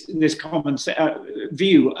there's this common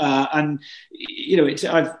view, and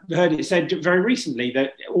I've heard it said very recently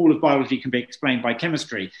that all of biology can be explained by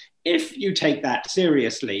chemistry. If you take that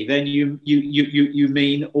seriously, then you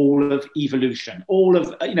mean all of evolution, all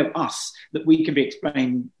of us, that we can be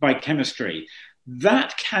explained by chemistry.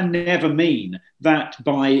 That can never mean that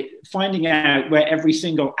by finding out where every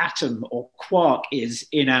single atom or quark is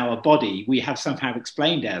in our body, we have somehow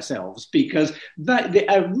explained ourselves, because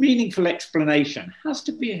a meaningful explanation has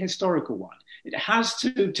to be a historical one. It has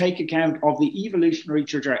to take account of the evolutionary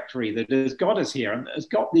trajectory that has got us here and has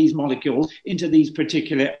got these molecules into these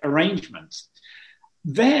particular arrangements.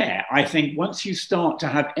 There, I think, once you start to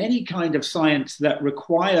have any kind of science that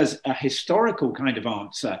requires a historical kind of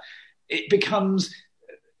answer, it becomes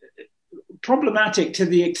problematic to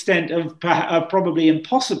the extent of probably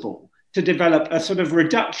impossible to develop a sort of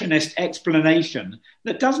reductionist explanation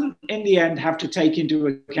that doesn't, in the end, have to take into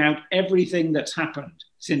account everything that's happened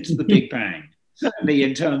since the Big Bang. Certainly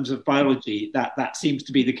in terms of biology, that seems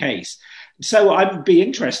to be the case. So I'd be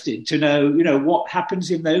interested to know, what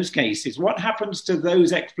happens in those cases? What happens to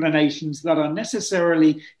those explanations that are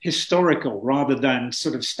necessarily historical rather than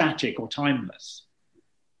sort of static or timeless?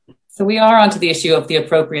 So we are onto the issue of the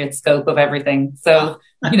appropriate scope of everything. So,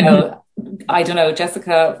 I don't know,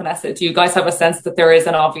 Jessica, Vanessa, do you guys have a sense that there is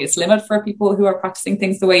an obvious limit for people who are practicing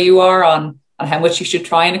things the way you are on how much you should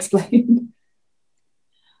try and explain?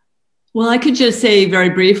 Well, I could just say very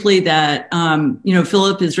briefly that,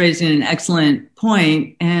 Philip is raising an excellent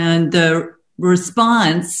point, and the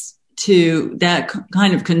response to that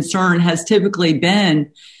kind of concern has typically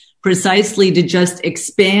been precisely to just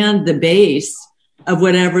expand the base of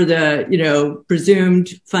whatever the, presumed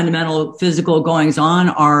fundamental physical goings on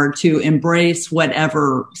are, to embrace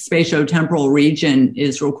whatever spatiotemporal region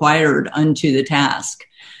is required unto the task.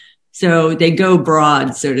 So they go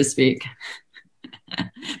broad, so to speak.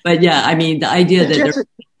 But yeah, I mean, the idea that there's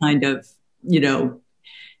kind of,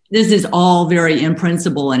 this is all very in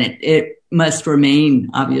principle, and it must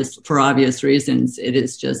remain obvious for obvious reasons. It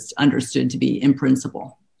is just understood to be in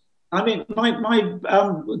principle. I mean, my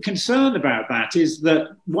concern about that is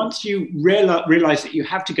that once you realize that you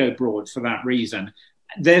have to go broad for that reason,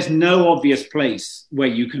 there's no obvious place where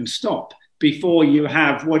you can stop before you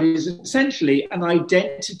have what is essentially an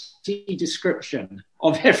identity description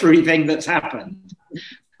of everything that's happened. Which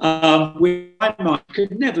in my mind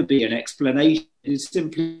could never be an explanation. It's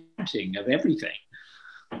simply of everything.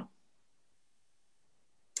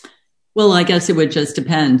 Well, I guess it would just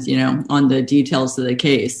depend, on the details of the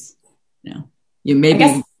case. You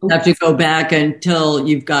maybe have to go back until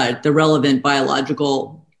you've got the relevant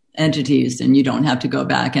biological entities, and you don't have to go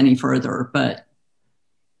back any further. But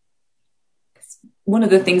one of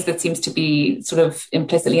the things that seems to be sort of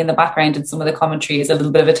implicitly in the background in some of the commentary is a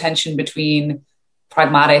little bit of a tension between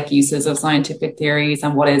pragmatic uses of scientific theories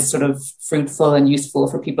and what is sort of fruitful and useful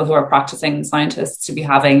for people who are practicing scientists to be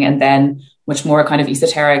having, and then much more kind of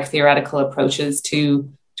esoteric theoretical approaches to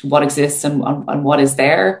what exists and what is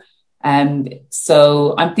there.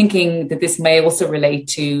 So I'm thinking that this may also relate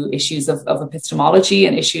to issues of epistemology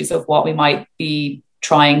and issues of what we might be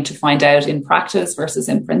trying to find out in practice versus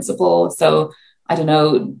in principle. So I don't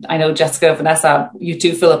know. I know Jessica, Vanessa, you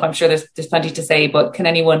too, Philip, I'm sure there's plenty to say, but can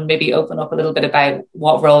anyone maybe open up a little bit about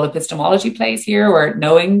what role epistemology plays here, or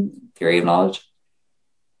knowing theory of knowledge?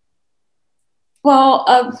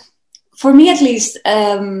 Well, for me at least,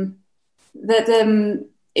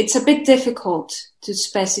 it's a bit difficult to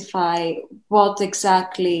specify what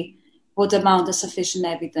amount of sufficient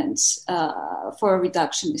evidence for a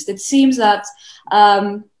reductionist. It seems that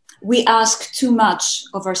we ask too much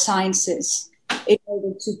of our sciences in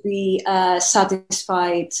order to be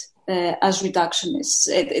satisfied as reductionists.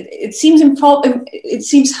 It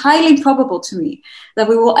seems highly improbable to me that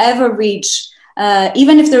we will ever reach,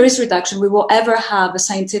 even if there is reduction, we will ever have a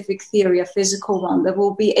scientific theory, a physical one, that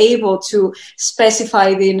will be able to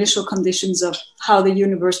specify the initial conditions of how the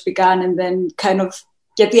universe began and then kind of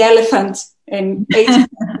get the elephant in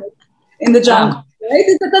the jungle.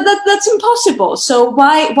 Right? That's impossible. So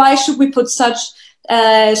why should we put such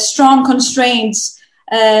strong constraints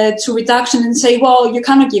to reduction and say, well, you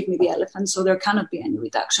cannot give me the elephant, so there cannot be any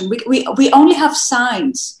reduction. We only have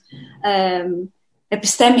signs,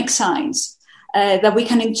 epistemic signs, that we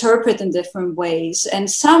can interpret in different ways. And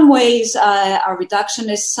some ways are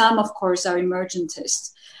reductionist, some, of course, are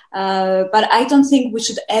emergentist. But I don't think we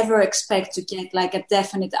should ever expect to get like a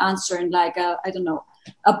definite answer in like, I don't know,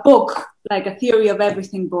 a book, like a theory of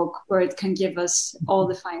everything book, where it can give us all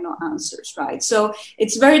the final answers, right? So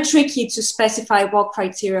it's very tricky to specify what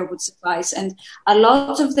criteria would suffice. And a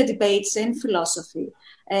lot of the debates in philosophy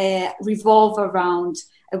revolve around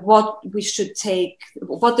what we should take,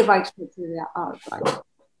 what the right criteria are, right?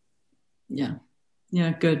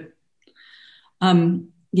 Yeah, good.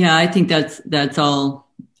 I think that's all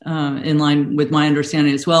in line with my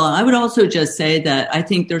understanding as well. I would also just say that I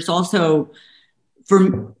think there's also,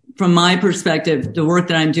 from my perspective, the work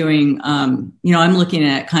that I'm doing, I'm looking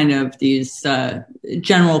at kind of these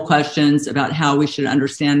general questions about how we should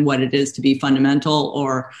understand what it is to be fundamental,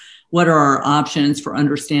 or what are our options for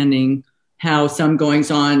understanding how some goings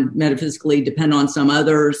on metaphysically depend on some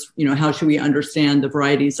others, how should we understand the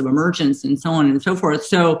varieties of emergence, and so on and so forth.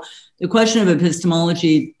 So the question of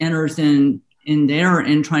epistemology enters in there,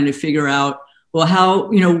 and trying to figure out, well, how,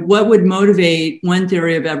 what would motivate one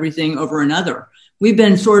theory of everything over another? We've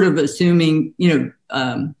been sort of assuming,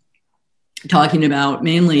 talking about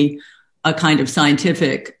mainly a kind of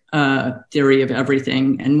scientific theory of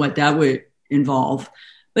everything and what that would involve.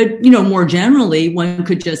 But, more generally, one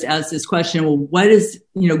could just ask this question, well, what is,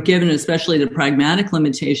 given especially the pragmatic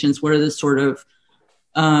limitations, what are the sort of,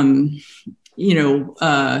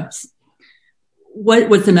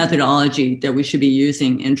 what's the methodology that we should be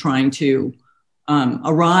using in trying to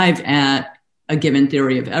arrive at a given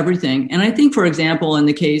theory of everything? And I think, for example, in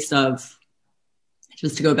the case of,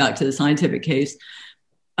 just to go back to the scientific case,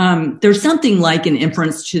 there's something like an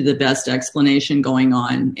inference to the best explanation going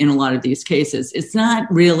on in a lot of these cases. It's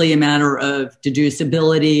not really a matter of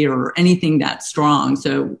deducibility or anything that strong.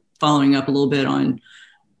 So following up a little bit on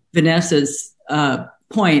Vanessa's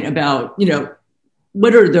point about,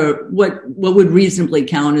 what would reasonably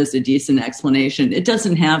count as a decent explanation? It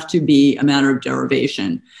doesn't have to be a matter of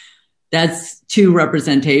derivation. That's too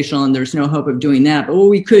representational, and there's no hope of doing that. But what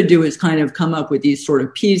we could do is kind of come up with these sort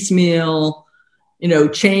of piecemeal,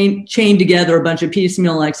 chain together a bunch of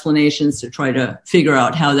piecemeal explanations to try to figure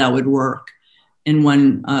out how that would work in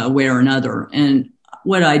one way or another. And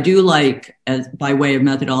what I do like, as by way of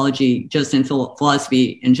methodology, just in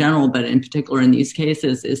philosophy in general, but in particular in these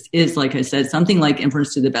cases, is like I said, something like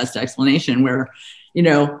inference to the best explanation, where,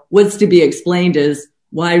 what's to be explained is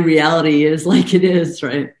why reality is like it is,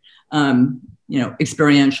 right?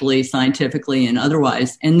 Experientially, scientifically, and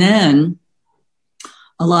otherwise. And then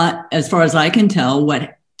a lot, as far as I can tell,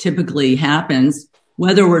 what typically happens,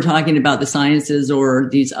 whether we're talking about the sciences or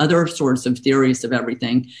these other sorts of theories of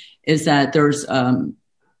everything, is that there's a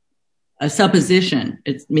supposition.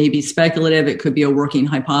 It may be speculative. It could be a working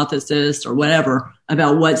hypothesis or whatever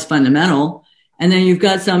about what's fundamental. And then you've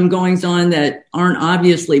got some goings on that aren't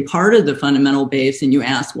obviously part of the fundamental base. And you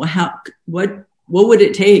ask, well, what would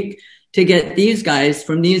it take to get these guys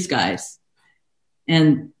from these guys?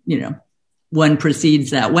 And, one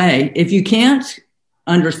proceeds that way. If you can't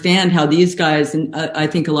understand how these guys, and I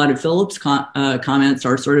think a lot of Philip's comments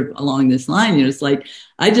are sort of along this line, it's like,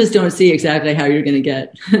 I just don't see exactly how you're going to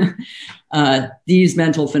get these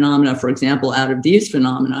mental phenomena, for example, out of these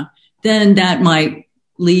phenomena, then that might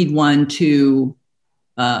lead one to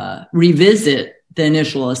revisit the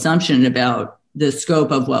initial assumption about the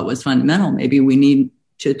scope of what was fundamental. Maybe we need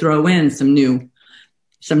to throw in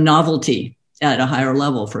some novelty at a higher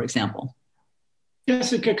level, for example.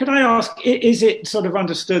 Jessica, could I ask, is it sort of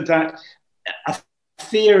understood that a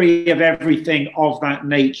theory of everything of that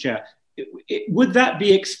nature, would that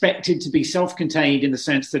be expected to be self-contained in the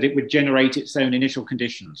sense that it would generate its own initial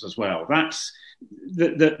conditions as well? That's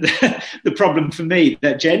the problem for me,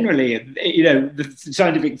 that generally, the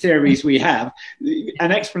scientific theories we have,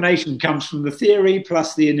 an explanation comes from the theory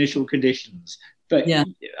plus the initial conditions. But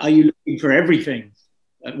Are you looking for everything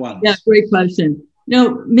at once? Yeah, great question.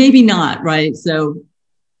 No, maybe not, right? So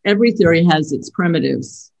every theory has its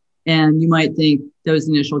primitives, and you might think those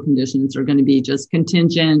initial conditions are going to be just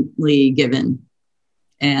contingently given,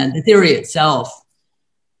 and the theory itself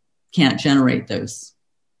can't generate those.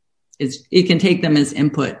 It can take them as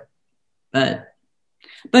input, but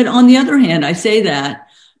on the other hand, I say that,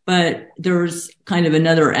 but there's kind of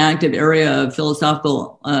another active area of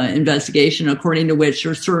philosophical investigation, according to which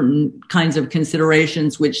there are certain kinds of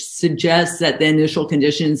considerations which suggest that the initial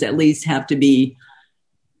conditions at least have to be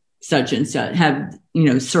such and such, have,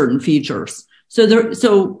 certain features.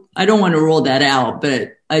 So I don't want to rule that out,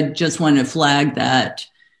 but I just want to flag that,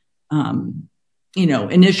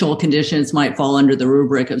 initial conditions might fall under the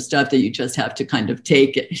rubric of stuff that you just have to kind of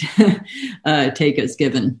take as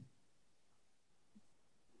given.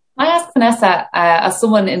 I asked Vanessa, as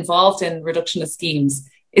someone involved in reductionist schemes,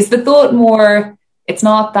 is the thought more it's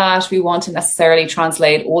not that we want to necessarily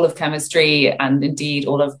translate all of chemistry and indeed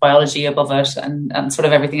all of biology above it and sort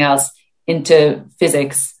of everything else into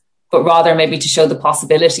physics, but rather maybe to show the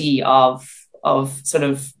possibility of sort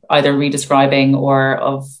of either redescribing or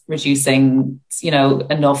of reducing,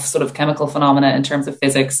 enough sort of chemical phenomena in terms of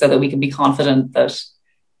physics so that we can be confident that,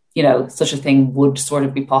 such a thing would sort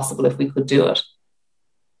of be possible if we could do it.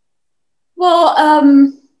 Well,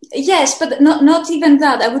 yes, but not even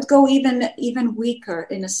that. I would go even weaker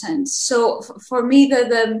in a sense. So for me,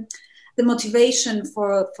 the motivation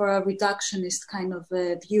for a reductionist kind of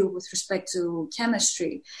view with respect to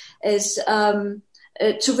chemistry is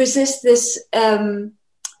to resist this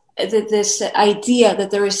this idea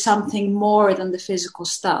that there is something more than the physical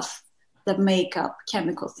stuff that make up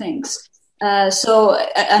chemical things. So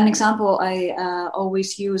an example I always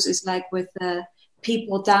use is like with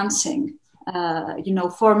people dancing.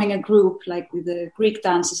 Forming a group like with the Greek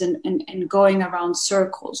dances and going around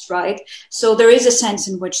circles, right? So there is a sense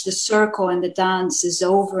in which the circle and the dance is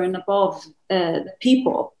over and above the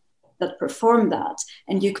people that perform that.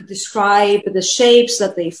 And you could describe the shapes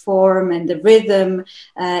that they form and the rhythm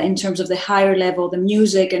in terms of the higher level, the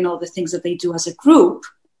music and all the things that they do as a group.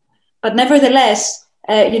 But nevertheless,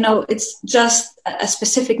 it's just a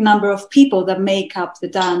specific number of people that make up the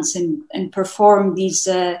dance and perform these,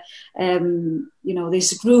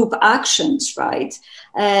 these group actions, right?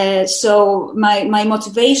 So my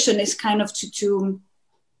motivation is kind of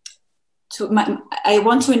I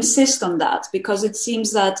want to insist on that, because it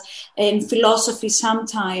seems that in philosophy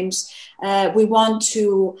sometimes we want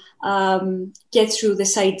to get through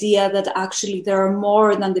this idea that actually there are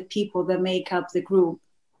more than the people that make up the group.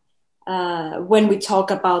 When we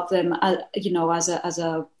talk about them, as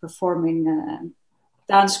a performing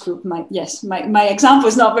dance group, my example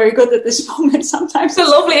is not very good at this moment. Sometimes it's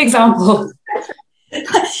a lovely example,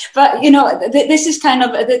 but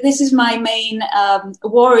this is my main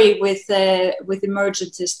worry with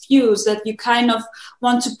emergentist views, that you kind of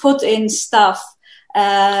want to put in stuff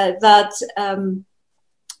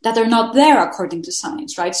that are not there according to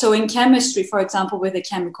science, right? So in chemistry, for example, with a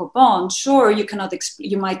chemical bond, sure, you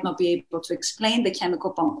might not be able to explain the chemical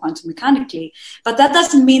bond quantum mechanically, but that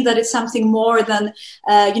doesn't mean that it's something more than,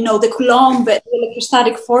 the Coulomb, the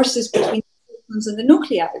electrostatic forces between the protons and the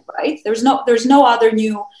nuclei, right? There's no other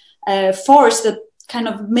new force that kind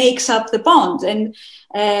of makes up the bond. And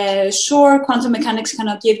sure, quantum mechanics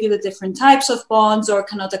cannot give you the different types of bonds or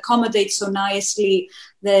cannot accommodate so nicely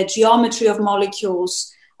the geometry of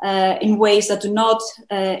molecules in ways that do not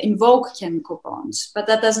invoke chemical bonds. But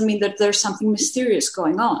that doesn't mean that there's something mysterious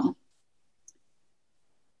going on.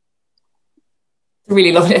 A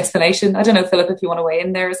really lovely explanation. I don't know, Philip, if you want to weigh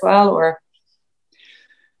in there as well, or...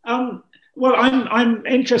 Well, I'm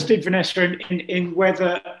interested, Vanessa, in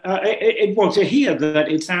whether to hear that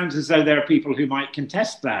it sounds as though there are people who might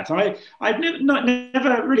contest that. I've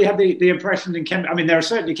never really had the impression in I mean, there are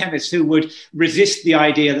certainly chemists who would resist the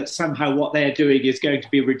idea that somehow what they're doing is going to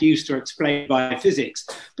be reduced or explained by physics.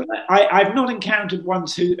 But I've not encountered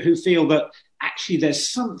ones who feel that actually there's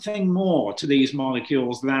something more to these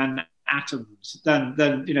molecules than atoms, than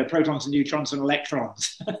protons and neutrons and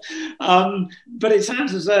electrons. But it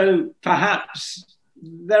sounds as though perhaps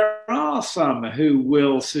there are some who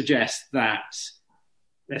will suggest that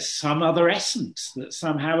there's some other essence that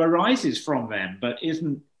somehow arises from them but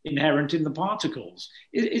isn't inherent in the particles.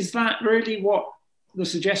 Is that really what the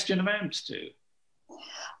suggestion amounts to?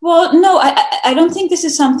 Well, no, I don't think this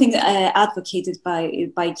is something advocated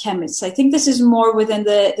by chemists. I think this is more within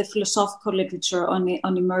the philosophical literature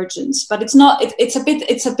on emergence, but it's not.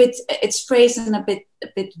 It's phrased in a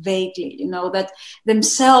bit vaguely. That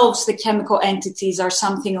themselves the chemical entities are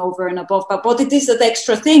something over and above, but what it is, that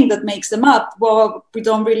extra thing that makes them up, well, we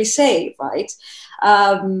don't really say, right?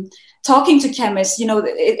 Talking to chemists,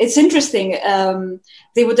 it's interesting.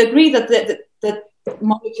 They would agree that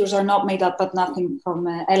molecules are not made up but nothing from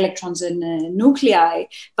electrons and nuclei,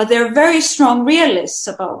 but they're very strong realists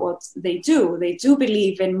about what they do. They do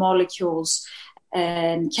believe in molecules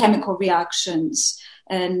and chemical reactions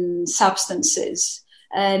and substances,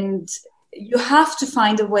 and you have to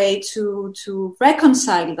find a way to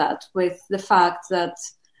reconcile that with the fact that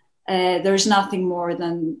there's nothing more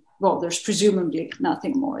than, well, there's presumably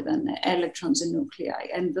nothing more than electrons and nuclei,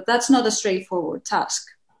 and that's not a straightforward task.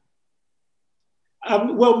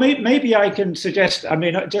 Well, maybe I can suggest,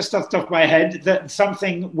 just off the top of my head, that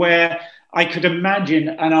something where I could imagine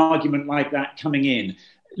an argument like that coming in,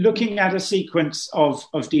 looking at a sequence of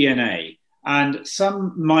DNA And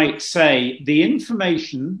some might say the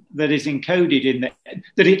information that is encoded in there,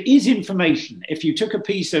 that it is information. If you took a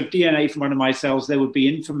piece of DNA from one of my cells, there would be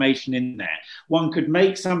information in there. One could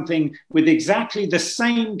make something with exactly the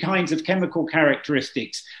same kinds of chemical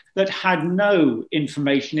characteristics that had no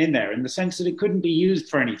information in there, in the sense that it couldn't be used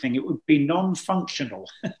for anything. It would be non-functional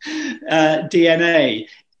DNA.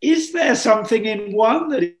 Is there something in one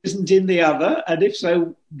that isn't in the other? And if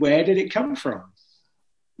so, where did it come from?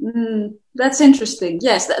 That's interesting.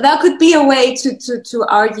 Yes, that could be a way to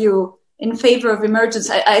argue in favor of emergence.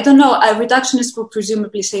 I don't know. A reductionist will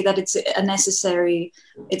presumably say that it's a necessary.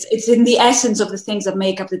 It's in the essence of the things that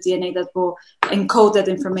make up the DNA that will encode that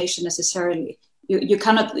information necessarily. You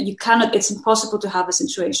cannot. It's impossible to have a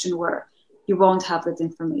situation where you won't have that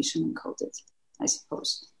information encoded, I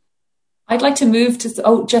suppose. I'd like to move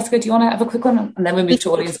to. Jessica, do you want to have a quick one, and then we move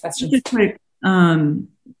to audience questions? Just a quick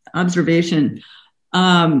observation.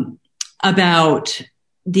 About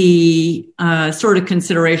the sort of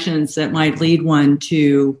considerations that might lead one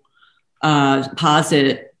to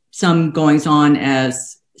posit some goings on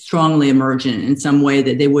as strongly emergent in some way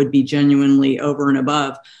that they would be genuinely over and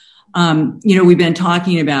above. We've been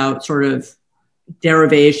talking about sort of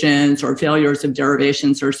derivations or failures of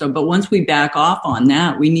derivations or so, but once we back off on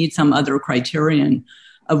that, we need some other criterion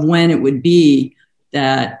of when it would be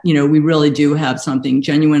that, we really do have something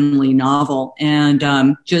genuinely novel.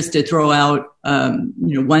 And just to throw out,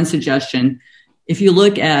 one suggestion, if you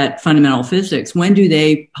look at fundamental physics, when do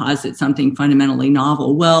they posit something fundamentally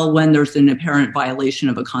novel? Well, when there's an apparent violation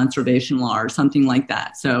of a conservation law or something like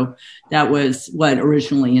that. So that was what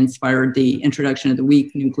originally inspired the introduction of the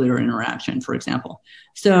weak nuclear interaction, for example.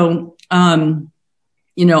 So,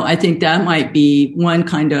 I think that might be one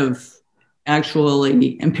kind of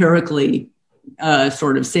actually empirically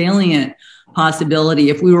sort of salient possibility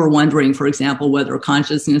if we were wondering, for example, whether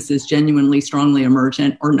consciousness is genuinely strongly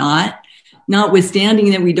emergent or not. Notwithstanding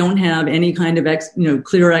that we don't have any kind of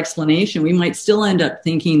clear explanation, we might still end up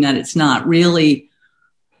thinking that it's not really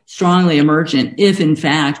strongly emergent if, in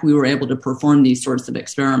fact, we were able to perform these sorts of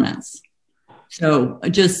experiments. So I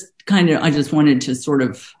just wanted to sort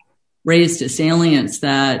of raise to salience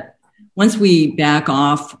that once we back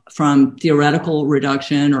off from theoretical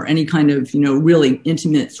reduction or any kind of, really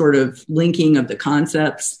intimate sort of linking of the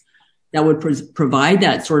concepts that would provide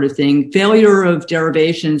that sort of thing, failure of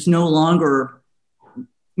derivations no longer,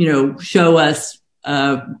 show us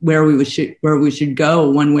where we should go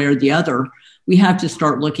one way or the other. We have to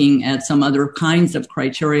start looking at some other kinds of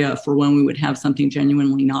criteria for when we would have something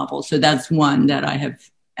genuinely novel. So that's one that I have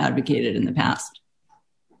advocated in the past.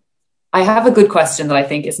 I have a good question that I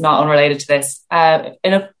think is not unrelated to this.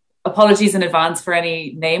 Apologies in advance for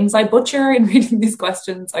any names I butcher in reading these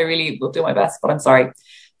questions. I really will do my best, but I'm sorry.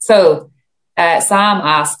 So Sam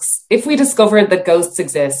asks, if we discovered that ghosts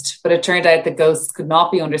exist, but it turned out that ghosts could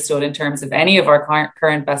not be understood in terms of any of our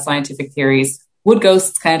current best scientific theories, would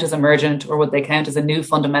ghosts count as emergent, or would they count as a new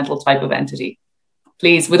fundamental type of entity?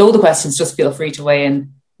 Please, with all the questions, just feel free to weigh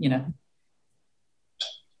in,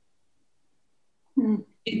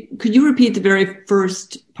 Could you repeat the very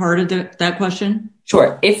first part of that question?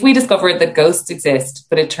 Sure. If we discovered that ghosts exist,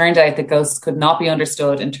 but it turned out that ghosts could not be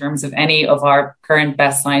understood in terms of any of our current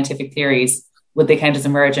best scientific theories, would they count as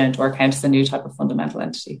emergent or count as a new type of fundamental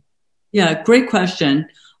entity? Yeah, great question.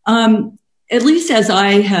 At least as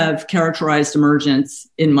I have characterized emergence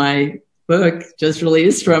in my book, just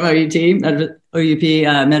released from OUP,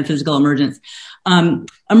 Metaphysical Emergence,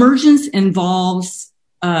 emergence involves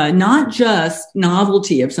not just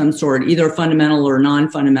novelty of some sort, either fundamental or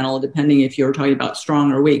non-fundamental, depending if you're talking about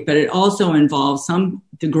strong or weak, but it also involves some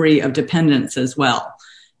degree of dependence as well.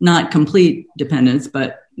 Not complete dependence,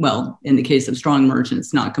 but, well, in the case of strong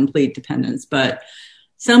emergence, not complete dependence, but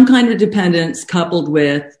some kind of dependence coupled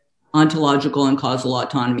with ontological and causal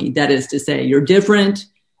autonomy. That is to say, you're different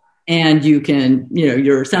and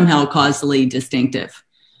you're somehow causally distinctive.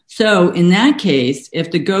 So in that case,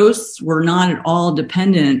 if the ghosts were not at all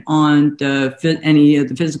dependent on any of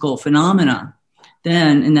the physical phenomena,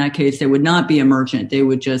 then in that case, they would not be emergent. They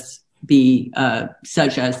would just be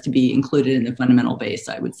such as to be included in the fundamental base,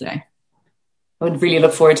 I would say. I would really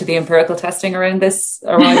look forward to the empirical testing around this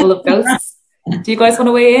arrival of ghosts. Do you guys want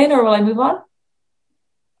to weigh in, or will I move on?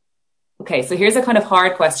 Okay, so here's a kind of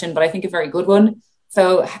hard question, but I think a very good one.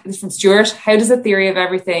 So this is from Stuart. How does the theory of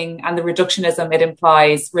everything and the reductionism it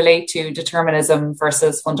implies relate to determinism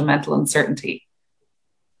versus fundamental uncertainty?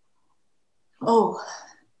 Oh.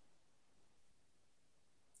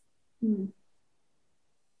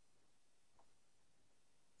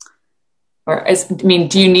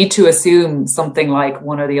 do you need to assume something like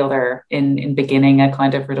one or the other in beginning a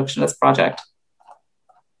kind of reductionist project?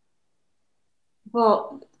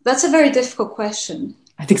 Well, that's a very difficult question.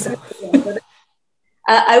 I think so.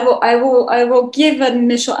 I will give an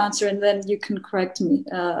initial answer, and then you can correct me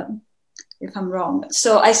if I'm wrong.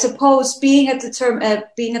 So I suppose being a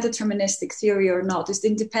deterministic theory or not is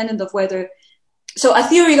independent of whether. So a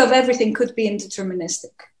theory of everything could be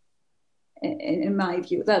indeterministic, in my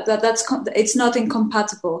view. It's not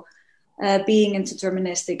incompatible being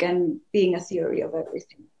indeterministic and being a theory of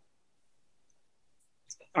everything.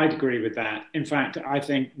 I'd agree with that. In fact, I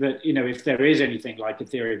think that, if there is anything like a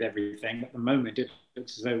theory of everything, at the moment it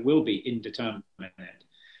looks as though it will be indeterminate,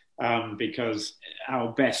 because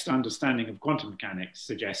our best understanding of quantum mechanics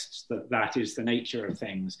suggests that that is the nature of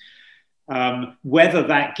things. Whether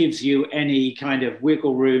that gives you any kind of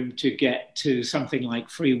wiggle room to get to something like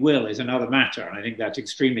free will is another matter. And I think that's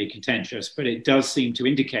extremely contentious, but it does seem to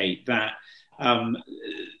indicate that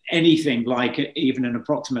anything like even an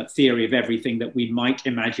approximate theory of everything that we might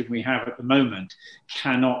imagine we have at the moment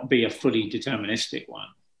cannot be a fully deterministic one.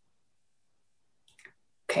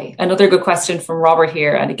 Okay, another good question from Robert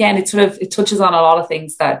here. And again, it touches on a lot of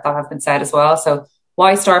things that have been said as well. So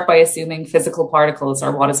why start by assuming physical particles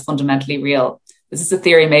are what is fundamentally real? This is a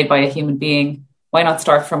theory made by a human being. Why not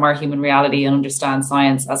start from our human reality and understand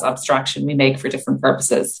science as abstraction we make for different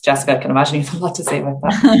purposes? Jessica, I can imagine you have a lot to say about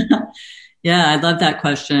that. Yeah, I love that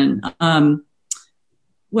question.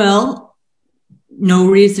 Well, no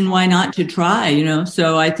reason why not to try,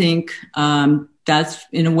 So I think that's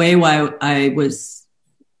in a way why I was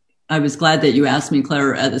glad that you asked me,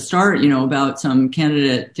 Claire, at the start, about some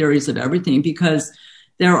candidate theories of everything, because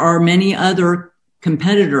there are many other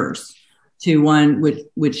competitors to one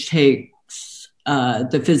which takes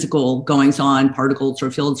the physical goings on, particles or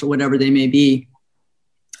fields or whatever they may be,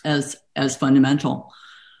 as fundamental.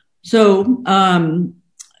 So, I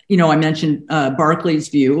mentioned Berkeley's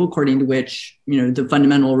view, according to which, the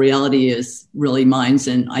fundamental reality is really minds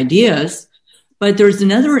and ideas. But there's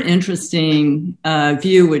another interesting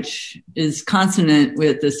view, which is consonant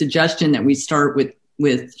with the suggestion that we start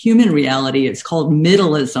with human reality. It's called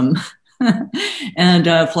middleism. And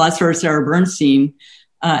philosopher Sarah Bernstein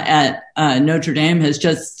at Notre Dame has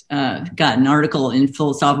just got an article in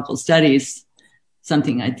Philosophical Studies,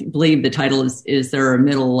 something I believe the title is there a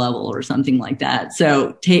middle level or something like that.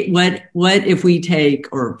 So what if we take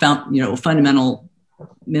fundamental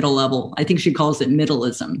middle level? I think she calls it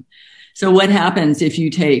middleism. So what happens if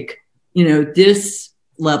you take, this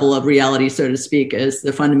level of reality, so to speak, as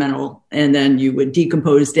the fundamental, and then you would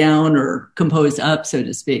decompose down or compose up, so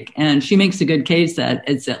to speak. And she makes a good case that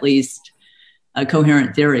it's at least a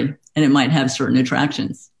coherent theory and it might have certain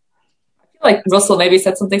attractions. Like Russell maybe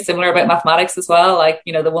said something similar about mathematics as well. Like,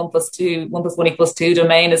 the 1 + 1 = 2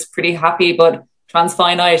 domain is pretty happy, but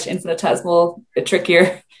transfinite, infinitesimal, a bit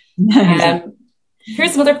trickier.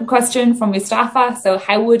 Here's another question from Mustafa. So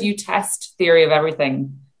how would you test theory of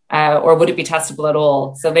everything? Or would it be testable at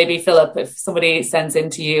all? So maybe Philip, if somebody sends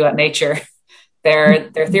into you at Nature their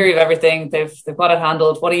theory of everything, they've got it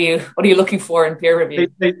handled. What are you looking for in peer review?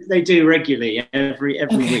 They do regularly every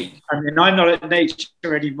week. I mean, I'm not at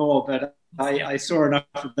Nature anymore, but I saw enough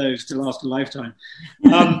of those to last a lifetime.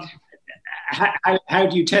 How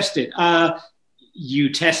do you test it?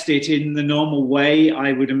 You test it in the normal way.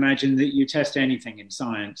 I would imagine that you test anything in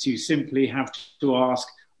science. You simply have to ask,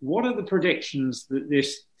 what are the predictions that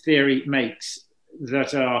this theory makes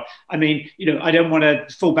that are, I don't want to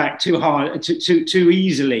fall back too hard, too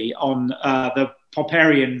easily on the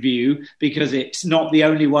Popperian view, because it's not the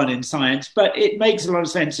only one in science, but it makes a lot of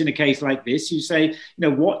sense in a case like this. You say,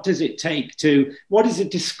 what does it take what is a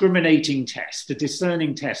discriminating test, a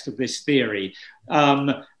discerning test of this theory?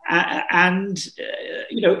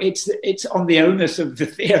 It's on the onus of the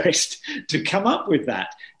theorist to come up with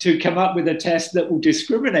that, to come up with a test that will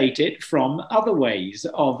discriminate it from other ways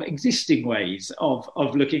of existing ways of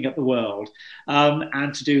looking at the world,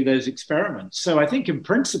 and to do those experiments. So I think in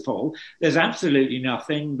principle, there's absolutely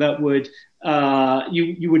nothing that would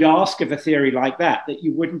you would ask of a theory like that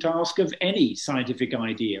you wouldn't ask of any scientific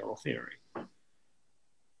idea or theory.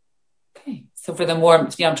 Okay, so for the more,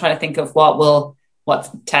 I'm trying to think of what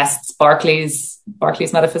tests Berkeley's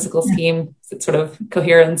metaphysical scheme. Is it sort of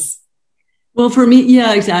coherence? Well, for me,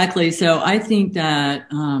 yeah, exactly. So I think that,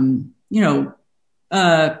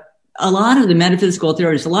 a lot of the metaphysical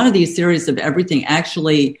theories, a lot of these theories of everything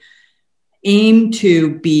actually aim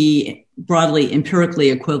to be broadly empirically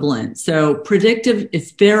equivalent. So predictive,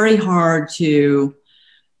 it's very hard to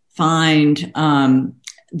find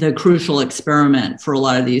the crucial experiment for a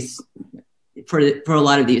lot of these for a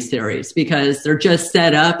lot of these theories, because they're just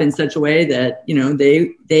set up in such a way that, you know,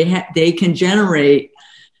 they can generate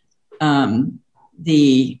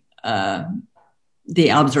the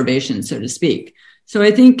observation, so to speak. So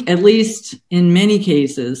I think, at least in many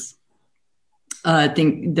cases, I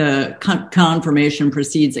think the confirmation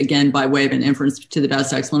proceeds again by way of an inference to the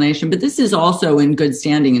best explanation. But this is also in good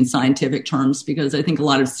standing in scientific terms, because I think a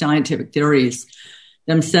lot of scientific theories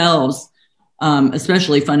themselves,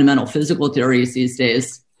 especially fundamental physical theories these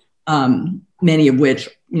days, many of which,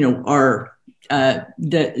 you know, are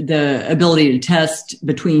the ability to test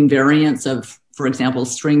between variants of, for example,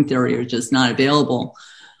 string theory, are just not available.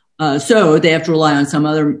 So they have to rely on some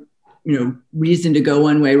other, you know, reason to go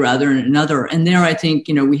one way rather than another. And there, I think,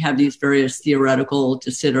 you know, we have these various theoretical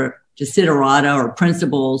desiderata or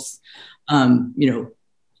principles. You know,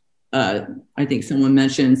 I think someone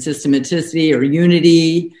mentioned systematicity or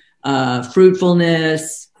unity,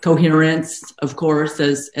 fruitfulness, coherence, of course,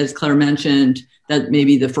 as Claire mentioned. That may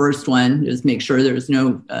be the first one, is make sure there's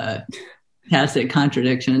no tacit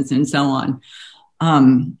contradictions and so on.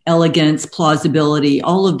 Elegance, plausibility,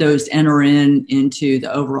 all of those enter into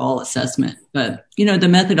the overall assessment. But, you know, the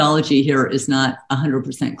methodology here is not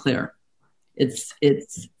 100% clear. It's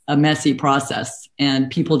a messy process,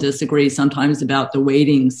 and people disagree sometimes about the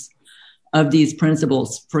weightings of these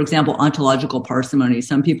principles. For example, ontological parsimony.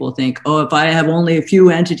 Some people think, oh, if I have only a few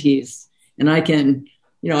entities and I can,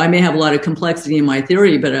 you know, I may have a lot of complexity in my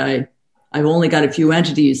theory, but I've only got a few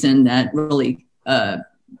entities, and that really, that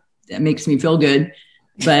makes me feel good.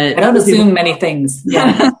 But I don't assume many things.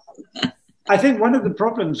 Yeah. I think one of the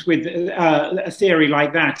problems with a theory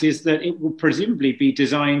like that is that it will presumably be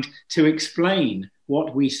designed to explain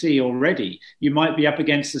what we see already. You might be up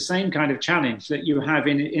against the same kind of challenge that you have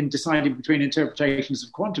in deciding between interpretations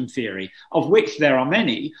of quantum theory, of which there are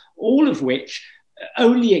many, all of which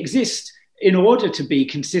only exist in order to be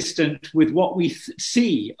consistent with what we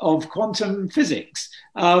see of quantum physics.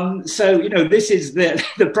 So, you know, this is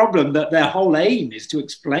the problem, that their whole aim is to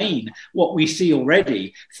explain what we see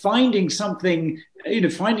already. Finding something, you know,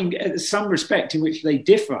 finding some respect in which they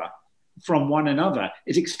differ from one another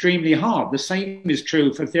is extremely hard. The same is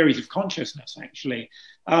true for theories of consciousness, actually.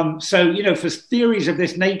 So, you know, for theories of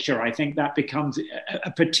this nature, I think that becomes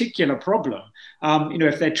a particular problem. You know,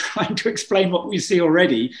 if they're trying to explain what we see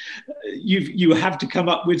already, you have to come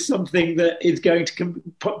up with something that is going to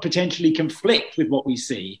potentially conflict with what we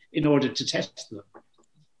see in order to test them.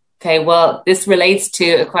 Okay, well, this relates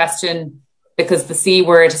to a question, because the C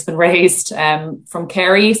word has been raised, from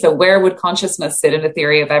Kerry. So where would consciousness sit in a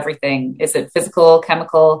theory of everything? Is it physical,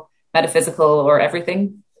 chemical, metaphysical, or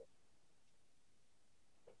everything?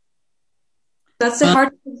 That's a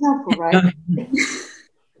hard example, right?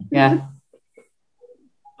 Yeah.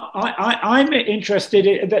 I'm interested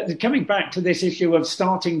in coming back to this issue of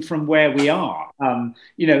starting from where we are.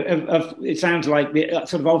 You know, it sounds like the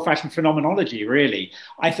sort of old-fashioned phenomenology, really.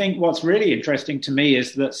 I think what's really interesting to me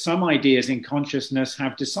is that some ideas in consciousness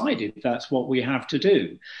have decided that's what we have to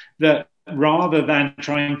do. That rather than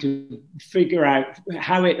trying to figure out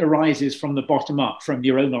how it arises from the bottom up, from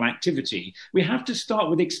neuronal activity, we have to start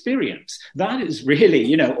with experience. That is really,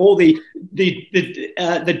 you know, all the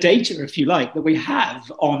data, if you like, that we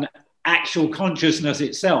have on actual consciousness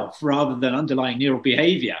itself, rather than underlying neural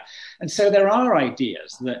behavior. And so there are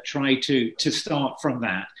ideas that try to start from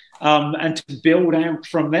that. And to build out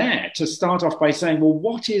from there, to start off by saying, well,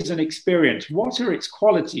 what is an experience? What are its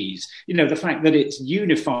qualities? You know, the fact that it's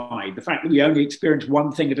unified, the fact that we only experience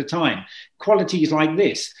one thing at a time, qualities like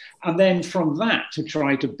this. And then from that to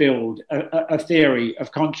try to build a theory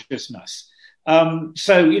of consciousness.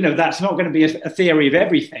 So, you know, that's not going to be a theory of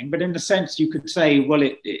everything, but in a sense you could say, well,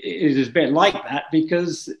 it is a bit like that,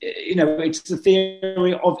 because, you know, it's the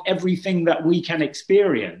theory of everything that we can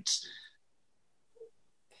experience.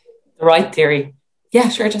 The right theory. Yeah,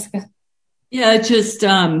 sure, Jessica. Yeah, just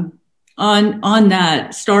on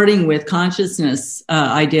that, starting with consciousness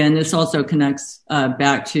idea, and this also connects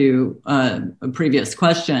back to a previous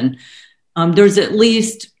question. There's at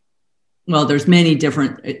least, well, there's many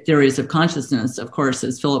different theories of consciousness, of course,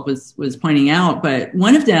 as Philip was pointing out, but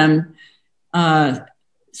one of them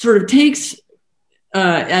sort of takes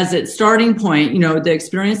as its starting point, you know, the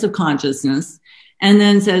experience of consciousness, and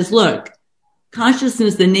then says, look,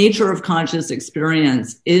 consciousness, the nature of conscious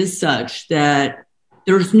experience is such that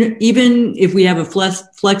there's even if we have a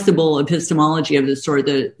flexible epistemology of the sort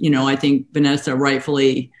that, you know, I think Vanessa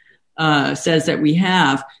rightfully says that we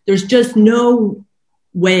have, there's just no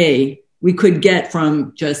way we could get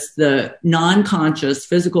from just the non-conscious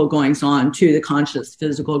physical goings on to the conscious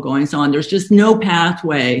physical goings on. There's just no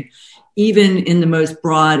pathway even in the most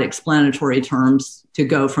broad explanatory terms, to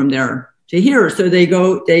go from there to here. So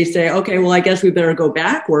they say, okay, well, I guess we better go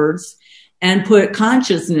backwards and put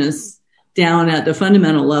consciousness down at the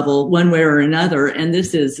fundamental level one way or another. And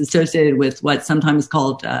this is associated with what's sometimes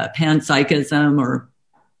called panpsychism or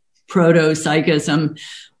proto-psychism,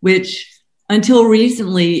 which until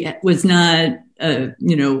recently was not a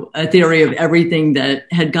theory of everything that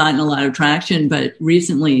had gotten a lot of traction. But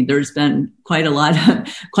recently there's been quite a lot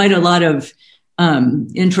of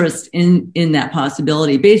interest in that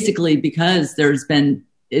possibility, basically because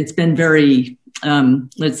it's been very,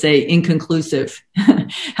 let's say, inconclusive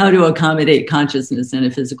how to accommodate consciousness in a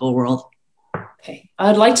physical world. Okay.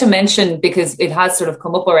 I'd like to mention, because it has sort of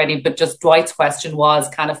come up already, but just Dwight's question was,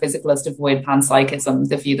 can a physicalist avoid panpsychism,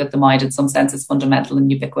 the view that the mind in some sense is fundamental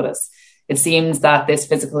and ubiquitous? It seems that this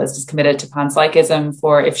physicalist is committed to panpsychism,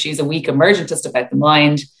 for if she's a weak emergentist about the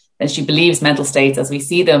mind, then she believes mental states as we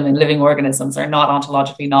see them in living organisms are not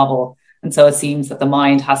ontologically novel. And so it seems that the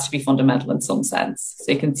mind has to be fundamental in some sense.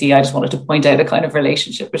 So you can see, I just wanted to point out a kind of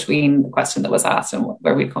relationship between the question that was asked and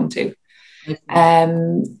where we come to.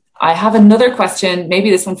 I have another question,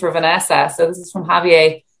 maybe this one for Vanessa. So this is from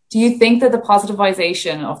Javier. Do you think that the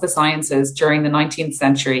positivization of the sciences during the 19th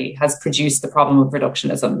century has produced the problem of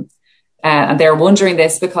reductionism? And they're wondering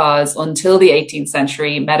this because until the 18th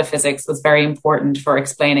century, metaphysics was very important for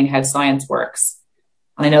explaining how science works.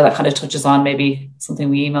 And I know that kind of touches on maybe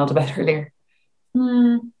something we emailed about earlier.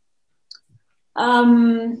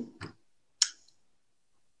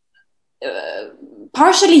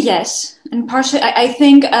 Partially, yes. And partially, I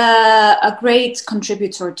think a great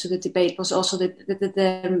contributor to the debate was also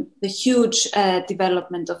the huge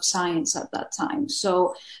development of science at that time.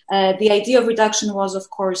 So the idea of reduction was, of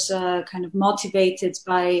course, kind of motivated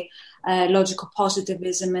by logical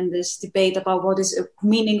positivism and this debate about what is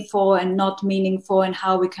meaningful and not meaningful and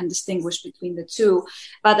how we can distinguish between the two.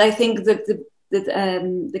 But I think that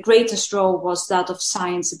the greatest role was that of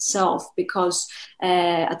science itself, because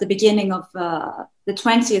at the beginning of the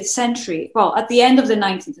 20th century, well, at the end of the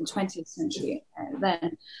 19th and 20th century,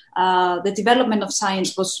 then the development of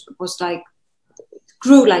science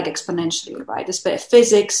grew like exponentially, right? Especially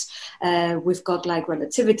physics, we've got like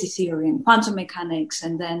relativity theory and quantum mechanics,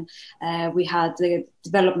 and then we had the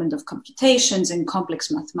development of computations and complex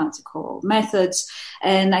mathematical methods.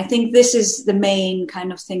 And I think this is the main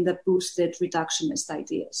kind of thing that boosted reductionist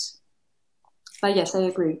ideas. But yes, I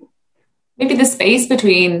agree. Maybe the space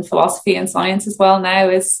between philosophy and science as well now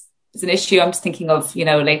is an issue. I'm just thinking of,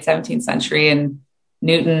 late 17th century and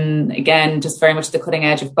Newton, again, just very much the cutting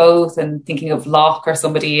edge of both, and thinking of Locke or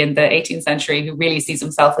somebody in the 18th century who really sees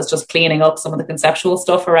himself as just cleaning up some of the conceptual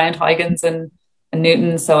stuff around Huygens and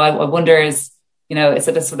Newton. So I wonder, is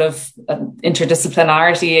it a sort of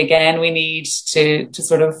interdisciplinarity again we need to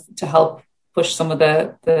help push some of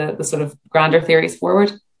the sort of grander theories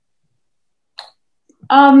forward?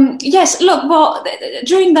 Yes, look, well,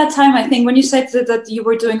 during that time, I think when you said that you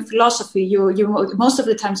were doing philosophy, you most of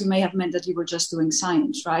the times you may have meant that you were just doing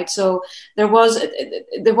science, right? So there was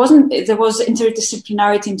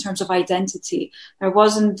interdisciplinarity in terms of identity. There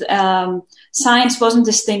wasn't, science wasn't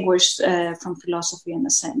distinguished from philosophy in a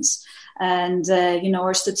sense. And,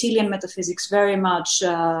 Aristotelian metaphysics very much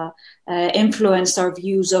influenced our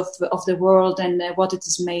views of the world and what it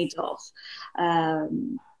is made of.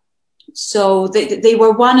 So they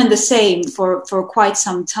were one and the same for quite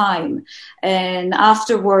some time. And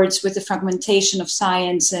afterwards, with the fragmentation of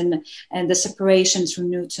science and the separation through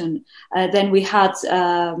Newton, then we had,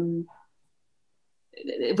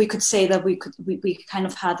 we could say that we kind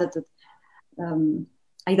of had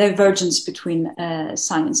a divergence between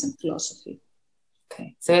science and philosophy.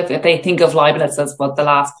 Okay, so if they think of Leibniz as the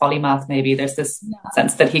last polymath, maybe there's this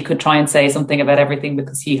sense that he could try and say something about everything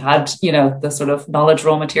because he had, the sort of knowledge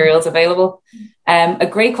raw materials available. A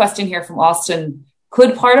great question here from Austin.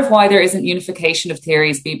 Could part of why there isn't unification of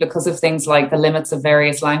theories be because of things like the limits of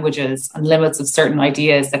various languages and limits of certain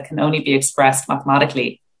ideas that can only be expressed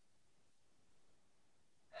mathematically?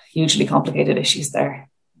 Hugely complicated issues there.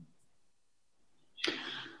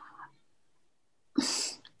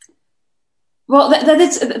 Well,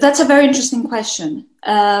 that's a very interesting question.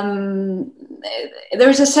 There's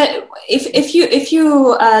if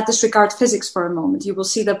you disregard physics for a moment, you will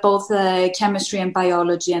see that both chemistry and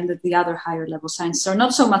biology and the other higher level sciences are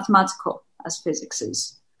not so mathematical as physics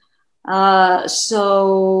is.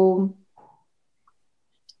 So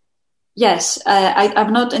yes,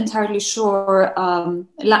 I'm not entirely sure.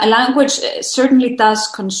 Language certainly does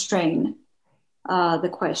constrain the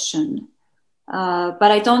question.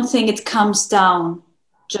 But I don't think it comes down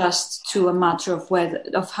just to a matter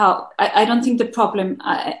of how. I don't think the problem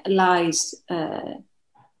lies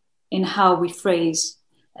in how we phrase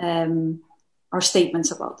our statements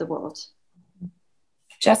about the world.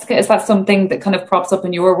 Jessica, is that something that kind of crops up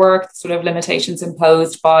in your work, sort of limitations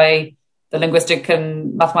imposed by the linguistic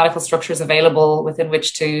and mathematical structures available within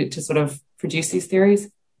which to sort of produce these theories?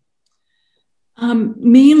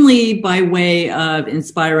 Mainly by way of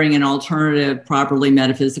inspiring an alternative, properly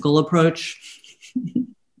metaphysical approach.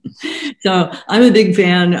 So I'm a big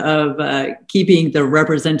fan of keeping the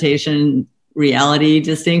representation reality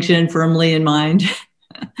distinction firmly in mind.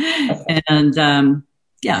 And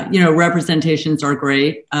representations are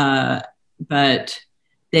great, but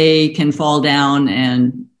they can fall down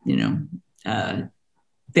and,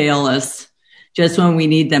 fail us just when we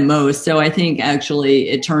need them most. So I think actually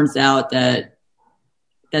it turns out that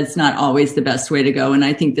that's not always the best way to go. And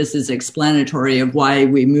I think this is explanatory of why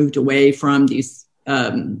we moved away from these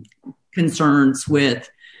concerns with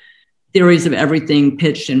theories of everything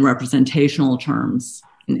pitched in representational terms,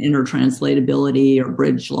 and intertranslatability or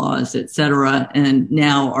bridge laws, et cetera. And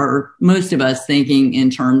now are most of us thinking in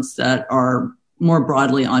terms that are more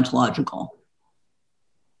broadly ontological.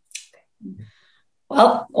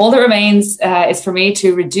 Well, all that remains is for me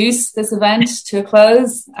to reduce this event to a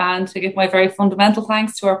close and to give my very fundamental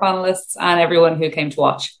thanks to our panelists and everyone who came to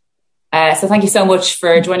watch. So thank you so much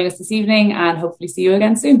for joining us this evening, and hopefully see you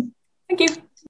again soon. Thank you.